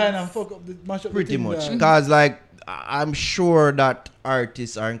hold up the response. line and fuck up the mash up pretty the thing much. there. Because like I'm sure that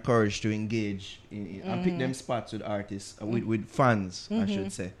artists are encouraged to engage in and pick them spots with artists, with fans, I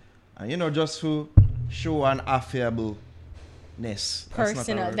should say. And just to show an affableness. That's not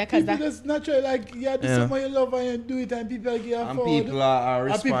Personal. a- Because People that, just naturally like, yeah, do Yeah. someone you love and you do it and people give you and forward. people are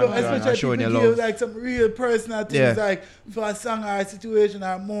And people, responding and especially showing people their give love. like some real personal things, Yeah. like for a song or a situation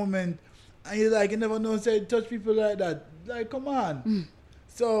or a moment, and you like you never know say touch people like that. Like come on.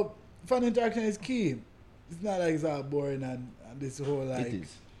 So fun interaction is key. It's not like it's all boring and this whole like. It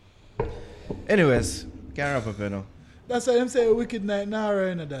is. Anyways, can wrap up, That's why I'm saying Wicked Night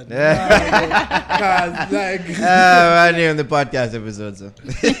Naro in that. Yeah. Cause like I named the podcast episode, so.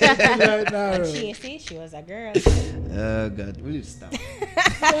 Wicked Night Naro. she was a girl. Oh, God. Will you stop?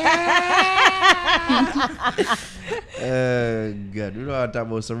 God. We don't want to talk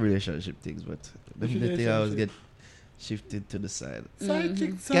about some relationship things, but the thing I always get shifted to the side. Side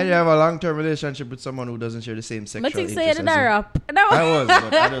chick song. Can you have a long-term relationship with someone who doesn't share the same sexual But you interest say as the you? rap. No. I was,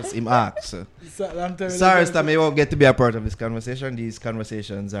 but I just him asked. So. Long-term Sorry, relationship. Stamma, you won't get to be a part of this conversation. These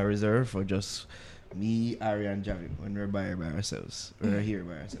conversations are reserved for just me, Ari, and Javi when we're by ourselves. We're here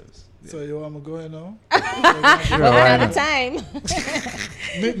by ourselves. So you want me to go ahead now? Sure, One why at a not? time.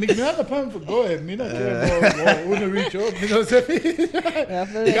 Me not the plan for go ahead. Me not care about when you reach up. Me not say.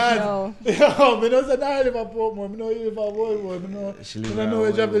 God, yo, me not say nah live a Portmore. Me not live a boy. Me not. She Me live not around know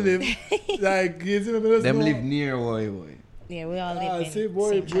where Woy Javi Woy. live. Like you see me just Them know. live near Woy. Yeah, we all live in See, the boy,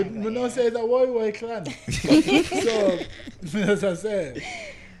 same me triangle, not yeah. say it's a boy clan. So me just say.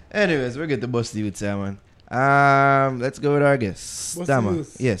 Anyways, we're going to bust the youth here, man. Let's go with our guest. Bust the Stamma.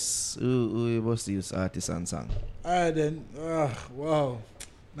 youth. Yes. Who bust the youth artist and song? Alright then. Wow,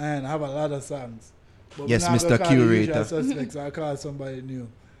 man, I have a lot of songs. But Yes, me not Mr. gonna call the Curator. usual suspects. I call somebody new.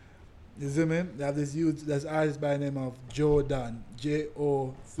 You see me? They have this youth, that's artist by the name of Jordan,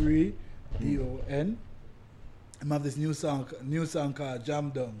 J-O-3-D-O-N. I have this new song called Jam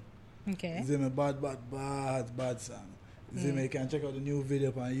Down. Okay. You see me? Bad song. You see me? You can check out the new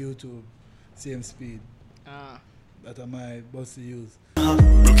video on YouTube. Same speed. That are my bossy use. You're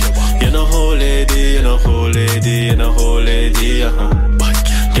no whole lady, you're no whole lady, you're no whole lady,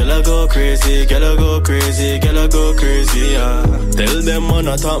 Girl, I go crazy, girl, I go crazy, girl, I go crazy, Tell them man,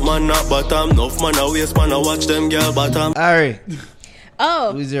 I talk man, not bottom. Enough man, I waste man, I watch them girl bottom. Ari,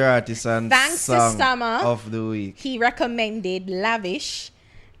 Oh, who's your artist and Thanks to song Stamma. of the week? he recommended Lavish.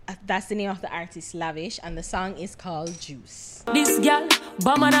 That's the name of the artist, Lavish, and the song is called Juice. This girl,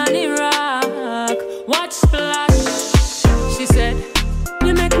 bomber than Iraq. Watch splash. She said,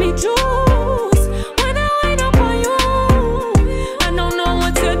 you make me juice when I wind up on you. I don't know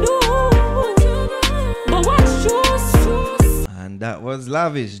what to do, but watch juice. And that was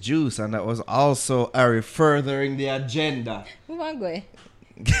Lavish Juice, and that was also Ari furthering the agenda. Move on, go.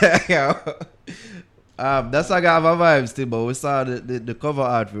 That's like I have a vibe still, but we saw the cover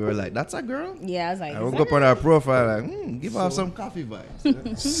art, we were like, that's a girl? Yeah, I was like, I is woke that up on her profile like, give her some coffee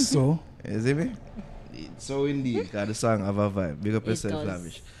vibes. So? You see me? So indeed, because the song have a vibe. Big up It yourself, does.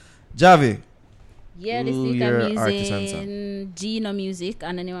 Lavish. Javi. Yeah, this Who week your I'm artist and using Gino Music,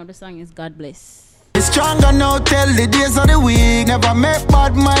 and the name of the song is God Bless. It's stronger now, tell the days of the week. Never make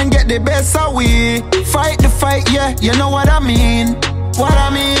bad mind get the best of we. Fight the fight, yeah, you know what I mean. What I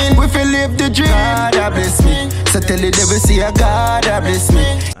mean, we feel live the dream. God bless me. So tell the devil, see a God bless me.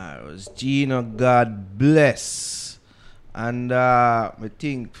 It was Gino, God bless. And I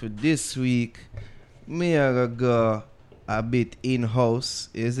think for this week, me I gonna go a bit in-house.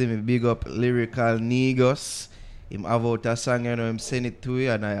 You see me big up Lyrical Negos. Him have out a song, you know, him send it to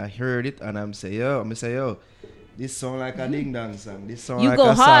you and I heard it and I'm say, yo, this sound like a ding dong song. This sound You like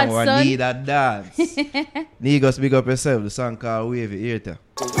go a hard, song where son. need a dance. Negos, big up yourself. The song called Wave It. Hear it. Wave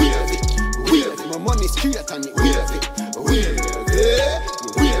it, my money straight and it wave it, wave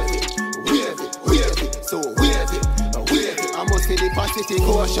it, so wave it. I must see the Pacific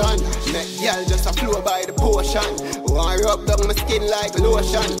Ocean. Make Gyal just a flow by the potion. Wanna rub down my skin like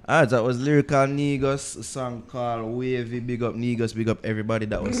lotion. Alright, that was Lyrical Negos, a song called Wavy. Big up Negos, big up everybody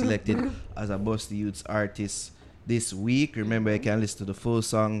that was selected as a Busty Youths artist this week. Remember, you can listen to the full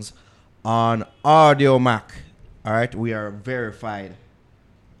songs on Audio Mac. Alright, we are verified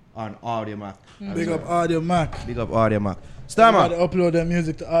on Audio Mac. Big up Audio Mac. Big up Audio Mac. Stamma. Everybody upload their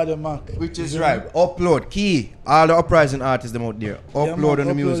music to Audio Mac. Which is right. Upload. Key. All the uprising artists them out there. Upload on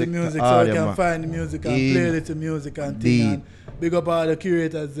the music to so Audio you can Mac. find the music and play little music and thing. And big up all the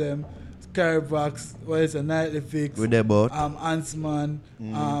curators them. Skybox, what is a Nightly Fix, With their boat. Antsman,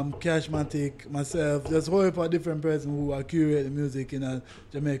 Cashmatic, myself, just a whole heap of different persons who are curate the music in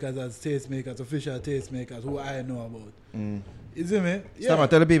Jamaica as tastemakers, official tastemakers who I know about. You see me? Stamma,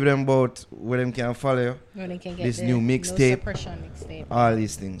 tell the people them about where them can follow you. Where they can get This the new No mixtape. Suppression mixtape. All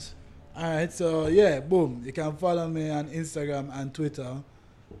these things. Alright, so yeah, boom. You can follow me on Instagram and Twitter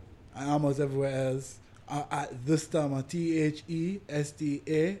and almost everywhere else at the Stamma,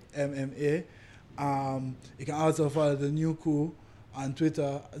 TheStamma. You can also follow the New Cool on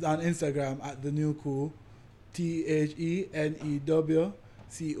Twitter, on Instagram at the New Cool, TheNewCoup.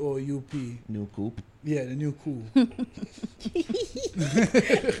 New Coop. Yeah, the New Cool.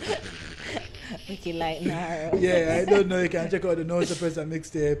 Wicked like Naro. Yeah, I don't know. You can check out the No Suppressor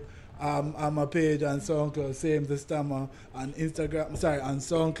mixtape. On my page on SoundCloud, same the Stamma on Instagram. On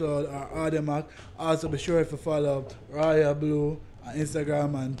SoundCloud or Audiomack. Also, be sure to follow Royal Blue on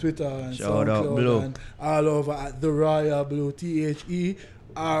Instagram and Twitter and Shout out SoundCloud Blue. and all over at the Royal Blue. TheRoyalBlu.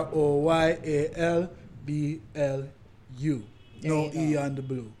 No E on the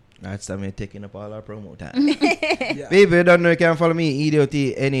blue. That's me taking up all our promo time. Yeah. People you don't know, you can follow me,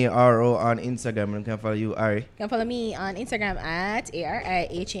 EDOTNARO on Instagram, and you can follow you, Ari. You can follow me on Instagram at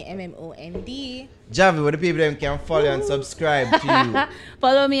ARIHAMMOND. Javi, where the people them can follow and subscribe to you.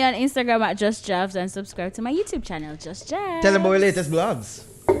 Follow me on Instagram at Just Javs and subscribe to my YouTube channel, Just Javs. Tell them about your latest vlogs.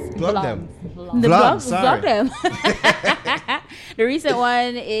 Plug them. The Vlogs, vlog them. The recent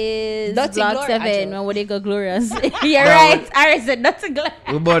one is Dirty Vlog Glory, 7 actually. when they go glorious. You're right. I said Dirty Glory.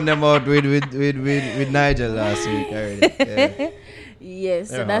 We burned them out with Nigel last week already. Yeah. Yes,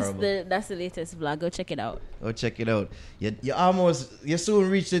 so They're that's horrible. the latest vlog. Go check it out. Go check it out. You soon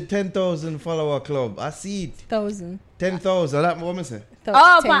reached the 10,000 follower club. I see it. 1,000. 10,000. That what me say?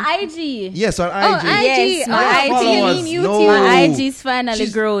 Oh, my IG. Yes, on IG. Yes, Not my followers, IG. no. My IG's finally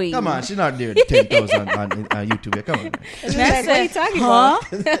growing. Come on, she's not there. 10,000 on YouTube. Yeah, come on. Like, what are you talking Huh?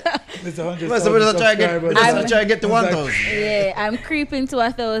 It's 100,000 Let's try to get to 1,000. Yeah, I'm creeping to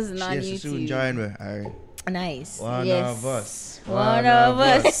 1,000 on Yes, YouTube. soon join me. All right. Nice. One Yes. of us. One of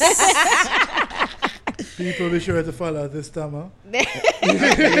us. People be sure to follow this Stamma.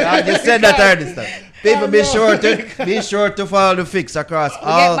 I just said that already. People be sure to follow the Fix across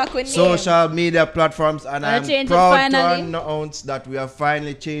all back with social media platforms, and I'm change it proud to finally. announce that we have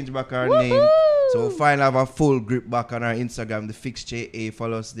finally changed back our name. So we finally have a full grip back on our Instagram, the Fix JA.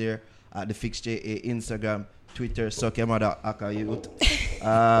 Follow us there at the Fix JA Instagram, Twitter, suck your mother, Aka Youth.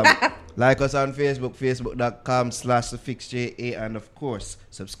 Like us on Facebook, facebook.com/thefixja, and of course,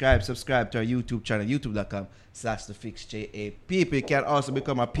 subscribe to our YouTube channel, youtube.com/thefixja. People, you can also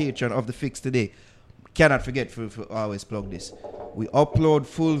become a patron of The Fix today. Cannot forget to always plug this. We upload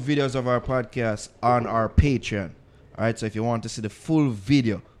full videos of our podcast on our Patreon. Alright, so if you want to see the full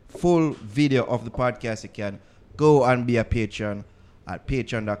video of the podcast, you can go and be a patron at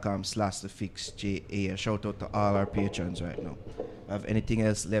patreon.com/thefixja. Shout out to all our patrons right now. Have anything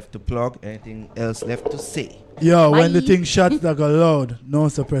else left to plug? Anything else left to say? Yo, when the Bye. thing shots that go loud, no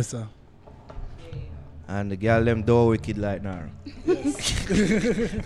suppressor. And the girl them door wicked like Naro.